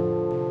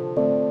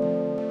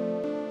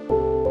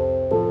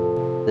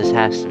 This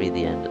has to be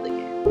the end of the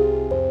game.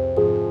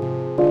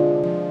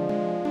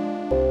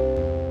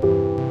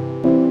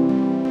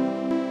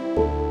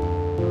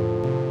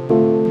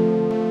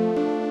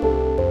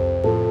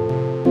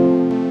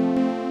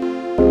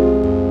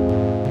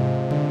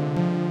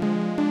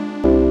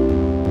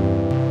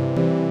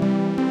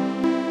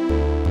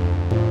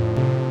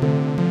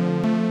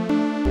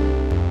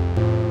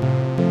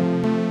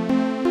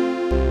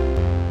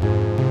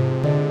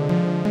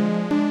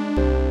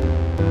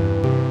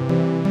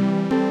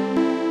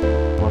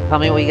 Tell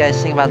me what you guys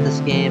think about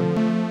this game.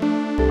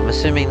 I'm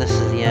assuming this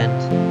is the end.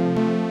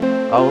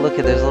 Oh, look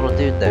at there's a little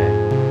dude there.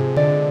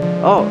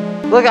 Oh,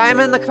 look, I'm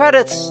in the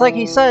credits, like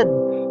he said.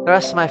 The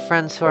rest of my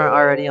friends who are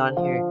already on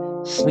here.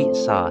 Sweet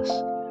sauce.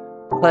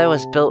 Pleh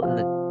was built in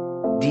the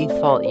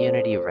default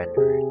Unity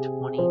renderer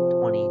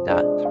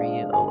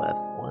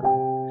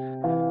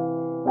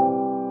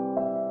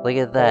 2020.30f1. Look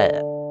at that.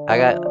 I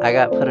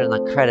got put in the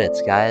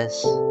credits,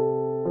 guys.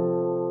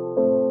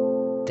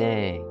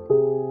 Dang.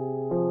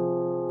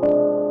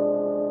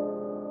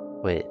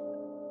 Wait,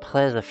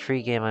 Pleh is a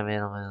free game I made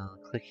on my own.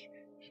 Click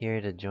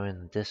here to join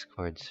the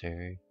Discord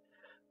server.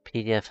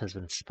 PDF has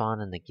been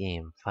spawned in the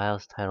game.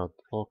 Files titled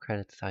full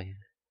credits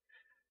document.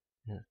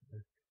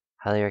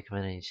 Highly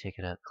recommend you check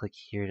it out. Click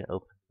here to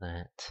open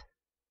that.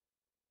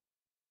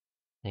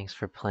 Thanks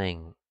for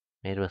playing.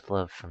 Made with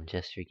love from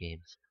Gesture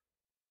Games.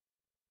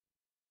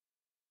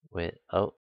 Wait, oh.